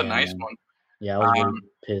 That's a nice one. Yeah, I was really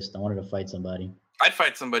pissed. I wanted to fight somebody. I'd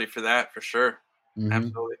fight somebody for that for sure. Mm-hmm.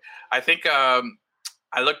 Absolutely. I think I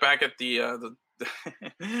look back at the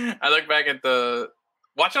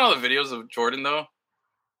watching all the videos of Jordan, though,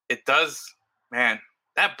 it does, man,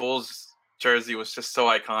 that Bulls jersey was just so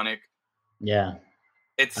iconic. Yeah.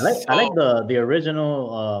 I like the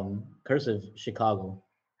original cursive Chicago.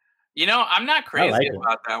 I'm not crazy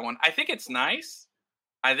about that one. I think it's nice.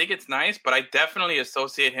 But I definitely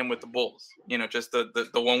associate him with the Bulls. Just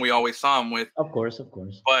the one we always saw him with. Of course.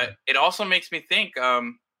 But it also makes me think,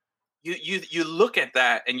 you look at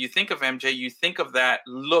that and you think of MJ, you think of that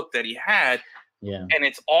look that he had. Yeah. And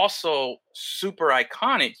it's also super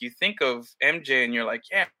iconic. You think of MJ and you're like,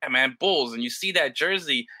 yeah, man, Bulls. And you see that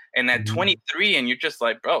jersey and that 23 and you're just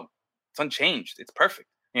like, bro, it's unchanged. It's perfect.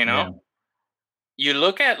 Yeah. You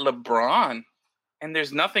look at LeBron and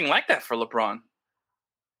there's nothing like that for LeBron.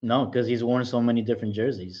 No, because he's worn so many different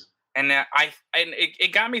jerseys. And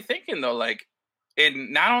it got me thinking though,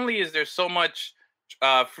 not only is there so much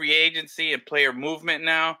free agency and player movement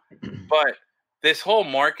now, but this whole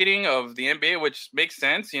marketing of the NBA, which makes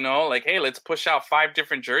sense, hey, let's push out 5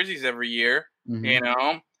 different jerseys every year,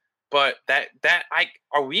 but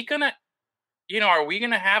are we gonna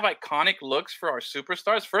have iconic looks for our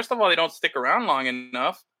superstars? First of all, they don't stick around long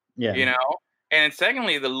enough, and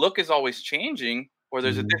secondly, the look is always changing, or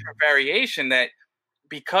there's a different variation that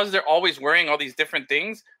because they're always wearing all these different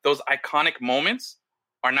things, those iconic moments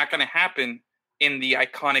are not going to happen in the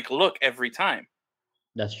iconic look every time.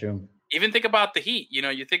 That's true. Even think about the Heat.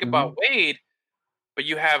 You think about Wade, but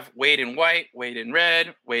you have Wade in white, Wade in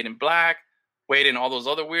red, Wade in black, Wade in all those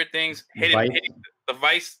other weird things. Hitting the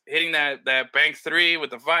vice, hitting that Banks 3 with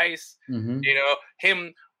the vice.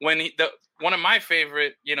 Him when one of my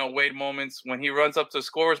favorite Wade moments when he runs up to the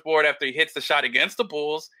scorer's board after he hits the shot against the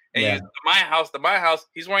Bulls and he's to my house.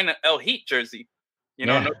 He's wearing an El Heat jersey.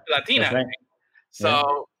 No Latina. Right.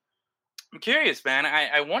 So I'm curious, man.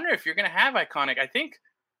 I wonder if you're gonna have iconic. I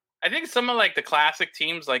think some of the classic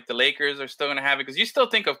teams like the Lakers are still going to have it because you still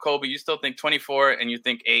think of Kobe, you still think 24 and you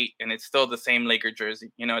think 8 and it's still the same Laker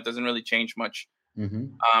jersey. It doesn't really change much.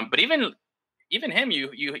 But even him,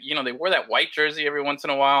 you they wore that white jersey every once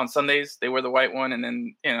in a while on Sundays. They wear the white one and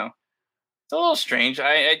then, it's a little strange.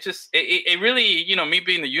 I just it really, me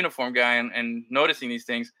being the uniform guy and noticing these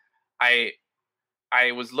things, I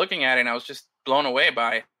was looking at it and I was just blown away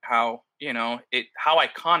by how how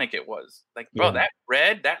iconic it was. Like, bro, that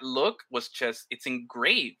red, that look was just, it's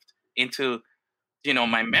engraved into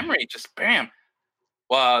my memory. Just bam.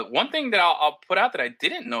 Well, one thing that I'll put out that I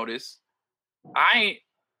didn't notice, I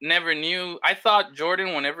never knew. I thought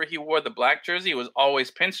Jordan, whenever he wore the black jersey, it was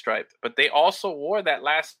always pinstriped. But they also wore that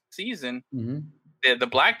last season. Mm-hmm. The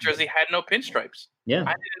black jersey had no pinstripes. Yeah,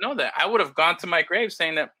 I didn't know that. I would have gone to my grave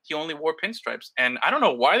saying that he only wore pinstripes. And I don't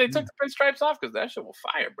know why they took the pinstripes off, because that shit was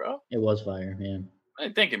fire, bro. It was fire, yeah. What are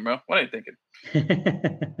you thinking, bro? What are you thinking?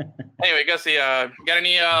 Anyway, Gussie, got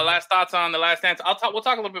any last thoughts on The Last Dance? We'll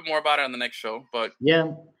talk a little bit more about it on the next show. But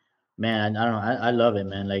yeah, man, I don't know. I love it,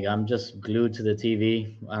 man. Like, I'm just glued to the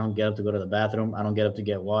TV. I don't get up to go to the bathroom. I don't get up to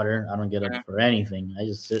get water. I don't get up for anything. I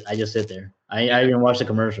just sit there. I even watch the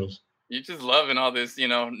commercials. You're just loving all this,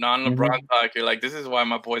 non-LeBron talk. You're like, this is why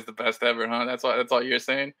my boy's the best ever, huh? That's all you're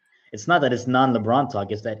saying? It's not that it's non-LeBron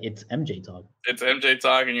talk. It's that it's MJ talk. It's MJ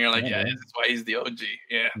talk, and you're like, yeah, this is why he's the OG.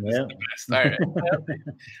 Yeah, this is the best. All right.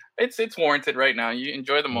 It's warranted right now. You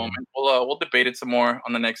enjoy the moment. We'll debate it some more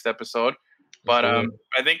on the next episode. But I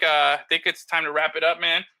think it's time to wrap it up,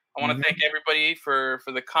 man. I want to thank everybody for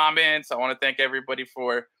the comments. I want to thank everybody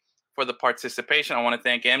for the participation. I want to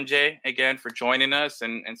thank MJ again for joining us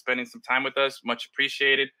and spending some time with us. Much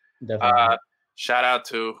appreciated. Definitely. Shout out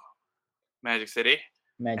to Magic City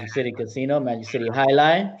Casino, Magic City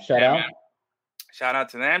Highlight. Shout out. Man. Shout out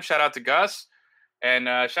to them. Shout out to Gus. And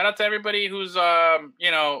shout out to everybody who's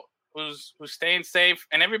who's staying safe,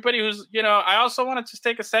 and everybody who's I also want to just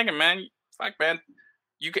take a second, man. Fuck, man.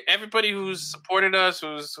 Everybody who's supported us,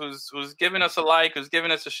 who's given us a like, who's given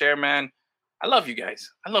us a share, man. I love you guys.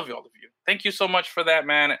 I love all of you. Thank you so much for that,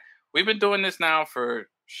 man. We've been doing this now for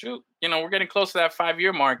we're getting close to that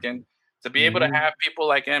 5-year mark, and to be able to have people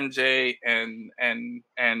like MJ and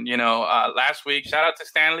last week, shout out to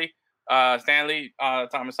Stanley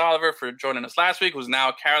Thomas Oliver for joining us last week, who's now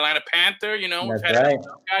a Carolina Panther. We've had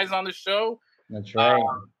guys on the show. That's right.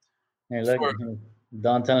 Hey, look,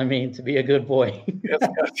 Don telling me to be a good boy.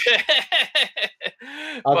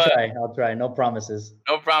 I'll try. No promises.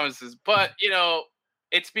 No promises. But,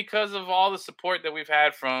 it's because of all the support that we've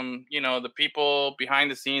had from, the people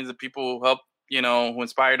behind the scenes, the people who helped, who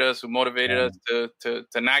inspired us, who motivated us to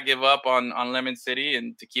not give up on Lemon City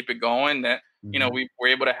and to keep it going, that, we were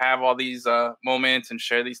able to have all these moments and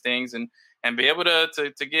share these things and be able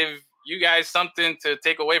to give you guys something to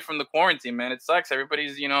take away from the quarantine, man. It sucks.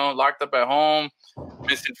 Everybody's, locked up at home,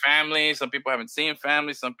 missing family. Some people haven't seen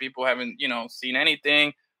family. Some people haven't, seen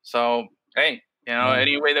anything. So, hey,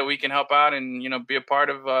 any way that we can help out and, be a part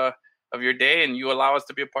of your day, and you allow us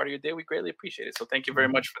to be a part of your day, we greatly appreciate it. So thank you very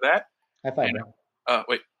much for that. High five, man.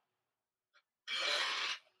 Wait.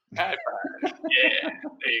 High five. Yeah,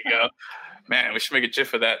 there you go. Man, we should make a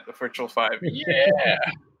GIF of that, the virtual 5. Yeah.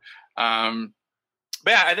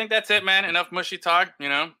 But yeah, I think that's it, man. Enough mushy talk,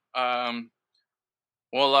 We'll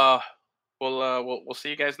see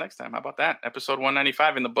you guys next time. How about that? Episode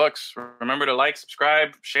 195 in the books. Remember to like,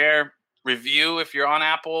 subscribe, share, review if you're on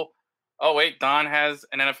Apple. Oh wait, Dawn has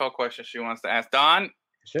an NFL question she wants to ask. Dawn,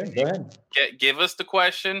 sure, go ahead. Give us the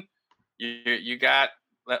question. You got.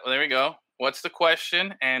 There we go. What's the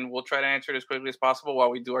question? And we'll try to answer it as quickly as possible while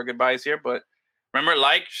we do our goodbyes here. But remember,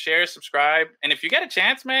 like, share, subscribe, and if you get a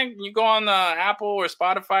chance, man, you go on Apple or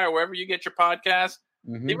Spotify or wherever you get your podcast.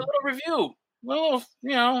 Leave a little review. Little,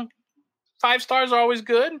 5 stars are always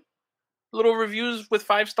good. Little reviews with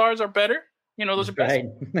 5 stars are better. Those are best.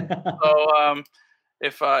 So,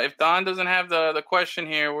 if Don doesn't have the question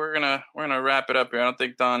here, we're gonna wrap it up here. I don't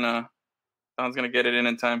think Don's gonna get it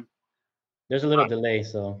in time. There's a little delay,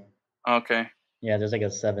 so. Okay. Yeah, there's like a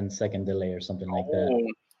 7-second delay or something like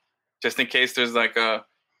that. Just in case there's like a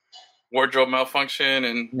wardrobe malfunction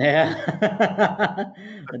and yeah.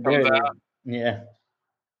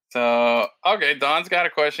 So, okay, Don's got a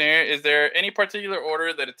question here. Is there any particular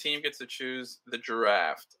order that a team gets to choose the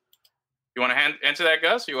draft? You want to answer that,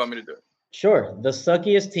 Gus, or you want me to do it? Sure. The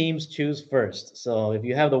suckiest teams choose first. So if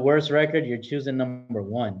you have the worst record, you're choosing number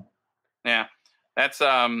 1. Yeah, that's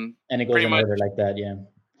and it goes in order like that. Yeah.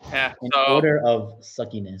 Yeah. In order of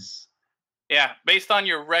suckiness. Yeah, based on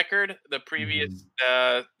your record, the previous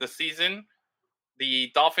the season,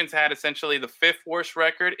 the Dolphins had essentially the 5th worst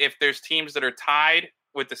record. If there's teams that are tied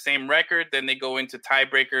with the same record, then they go into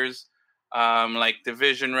tiebreakers, like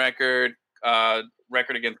division record,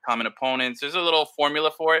 record against common opponents. There's a little formula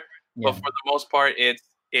for it, but for the most part, it's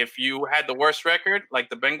if you had the worst record, like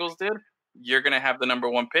the Bengals did, you're gonna have the number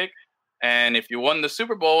 1 pick, And if you won the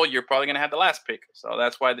Super Bowl, you're probably going to have the last pick. So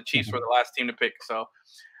that's why the Chiefs were the last team to pick. So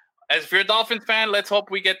as if you're a Dolphins fan, let's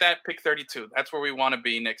hope we get that pick 32. That's where we want to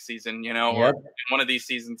be next season, or in one of these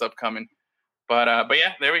seasons upcoming. But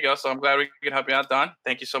yeah, there we go. So I'm glad we could help you out, Don.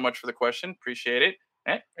 Thank you so much for the question. Appreciate it.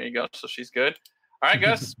 There you go. So she's good. All right,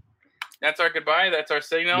 Gus. That's our goodbye. That's our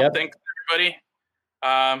signal. Yep. Thanks, everybody.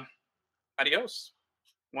 Adios.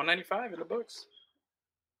 195 in the books.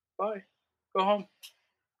 Bye. Go home.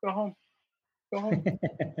 Go home. Go home.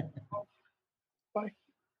 Bye.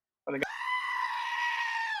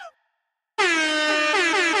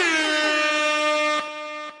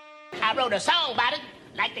 I wrote a song about it,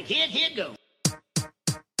 like the kid, here it goes.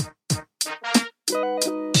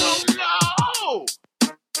 Oh, no!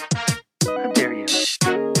 How dare you?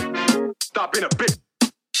 Stop being a bitch.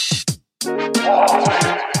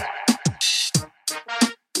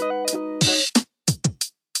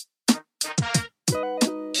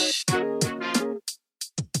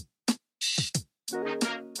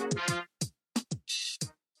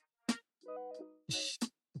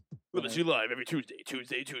 Lemon City Live every Tuesday.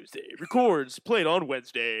 Records, played on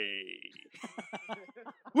Wednesday.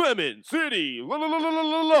 Lemon City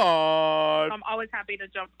Live. I'm always happy to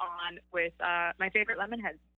jump on with my favorite Lemonheads.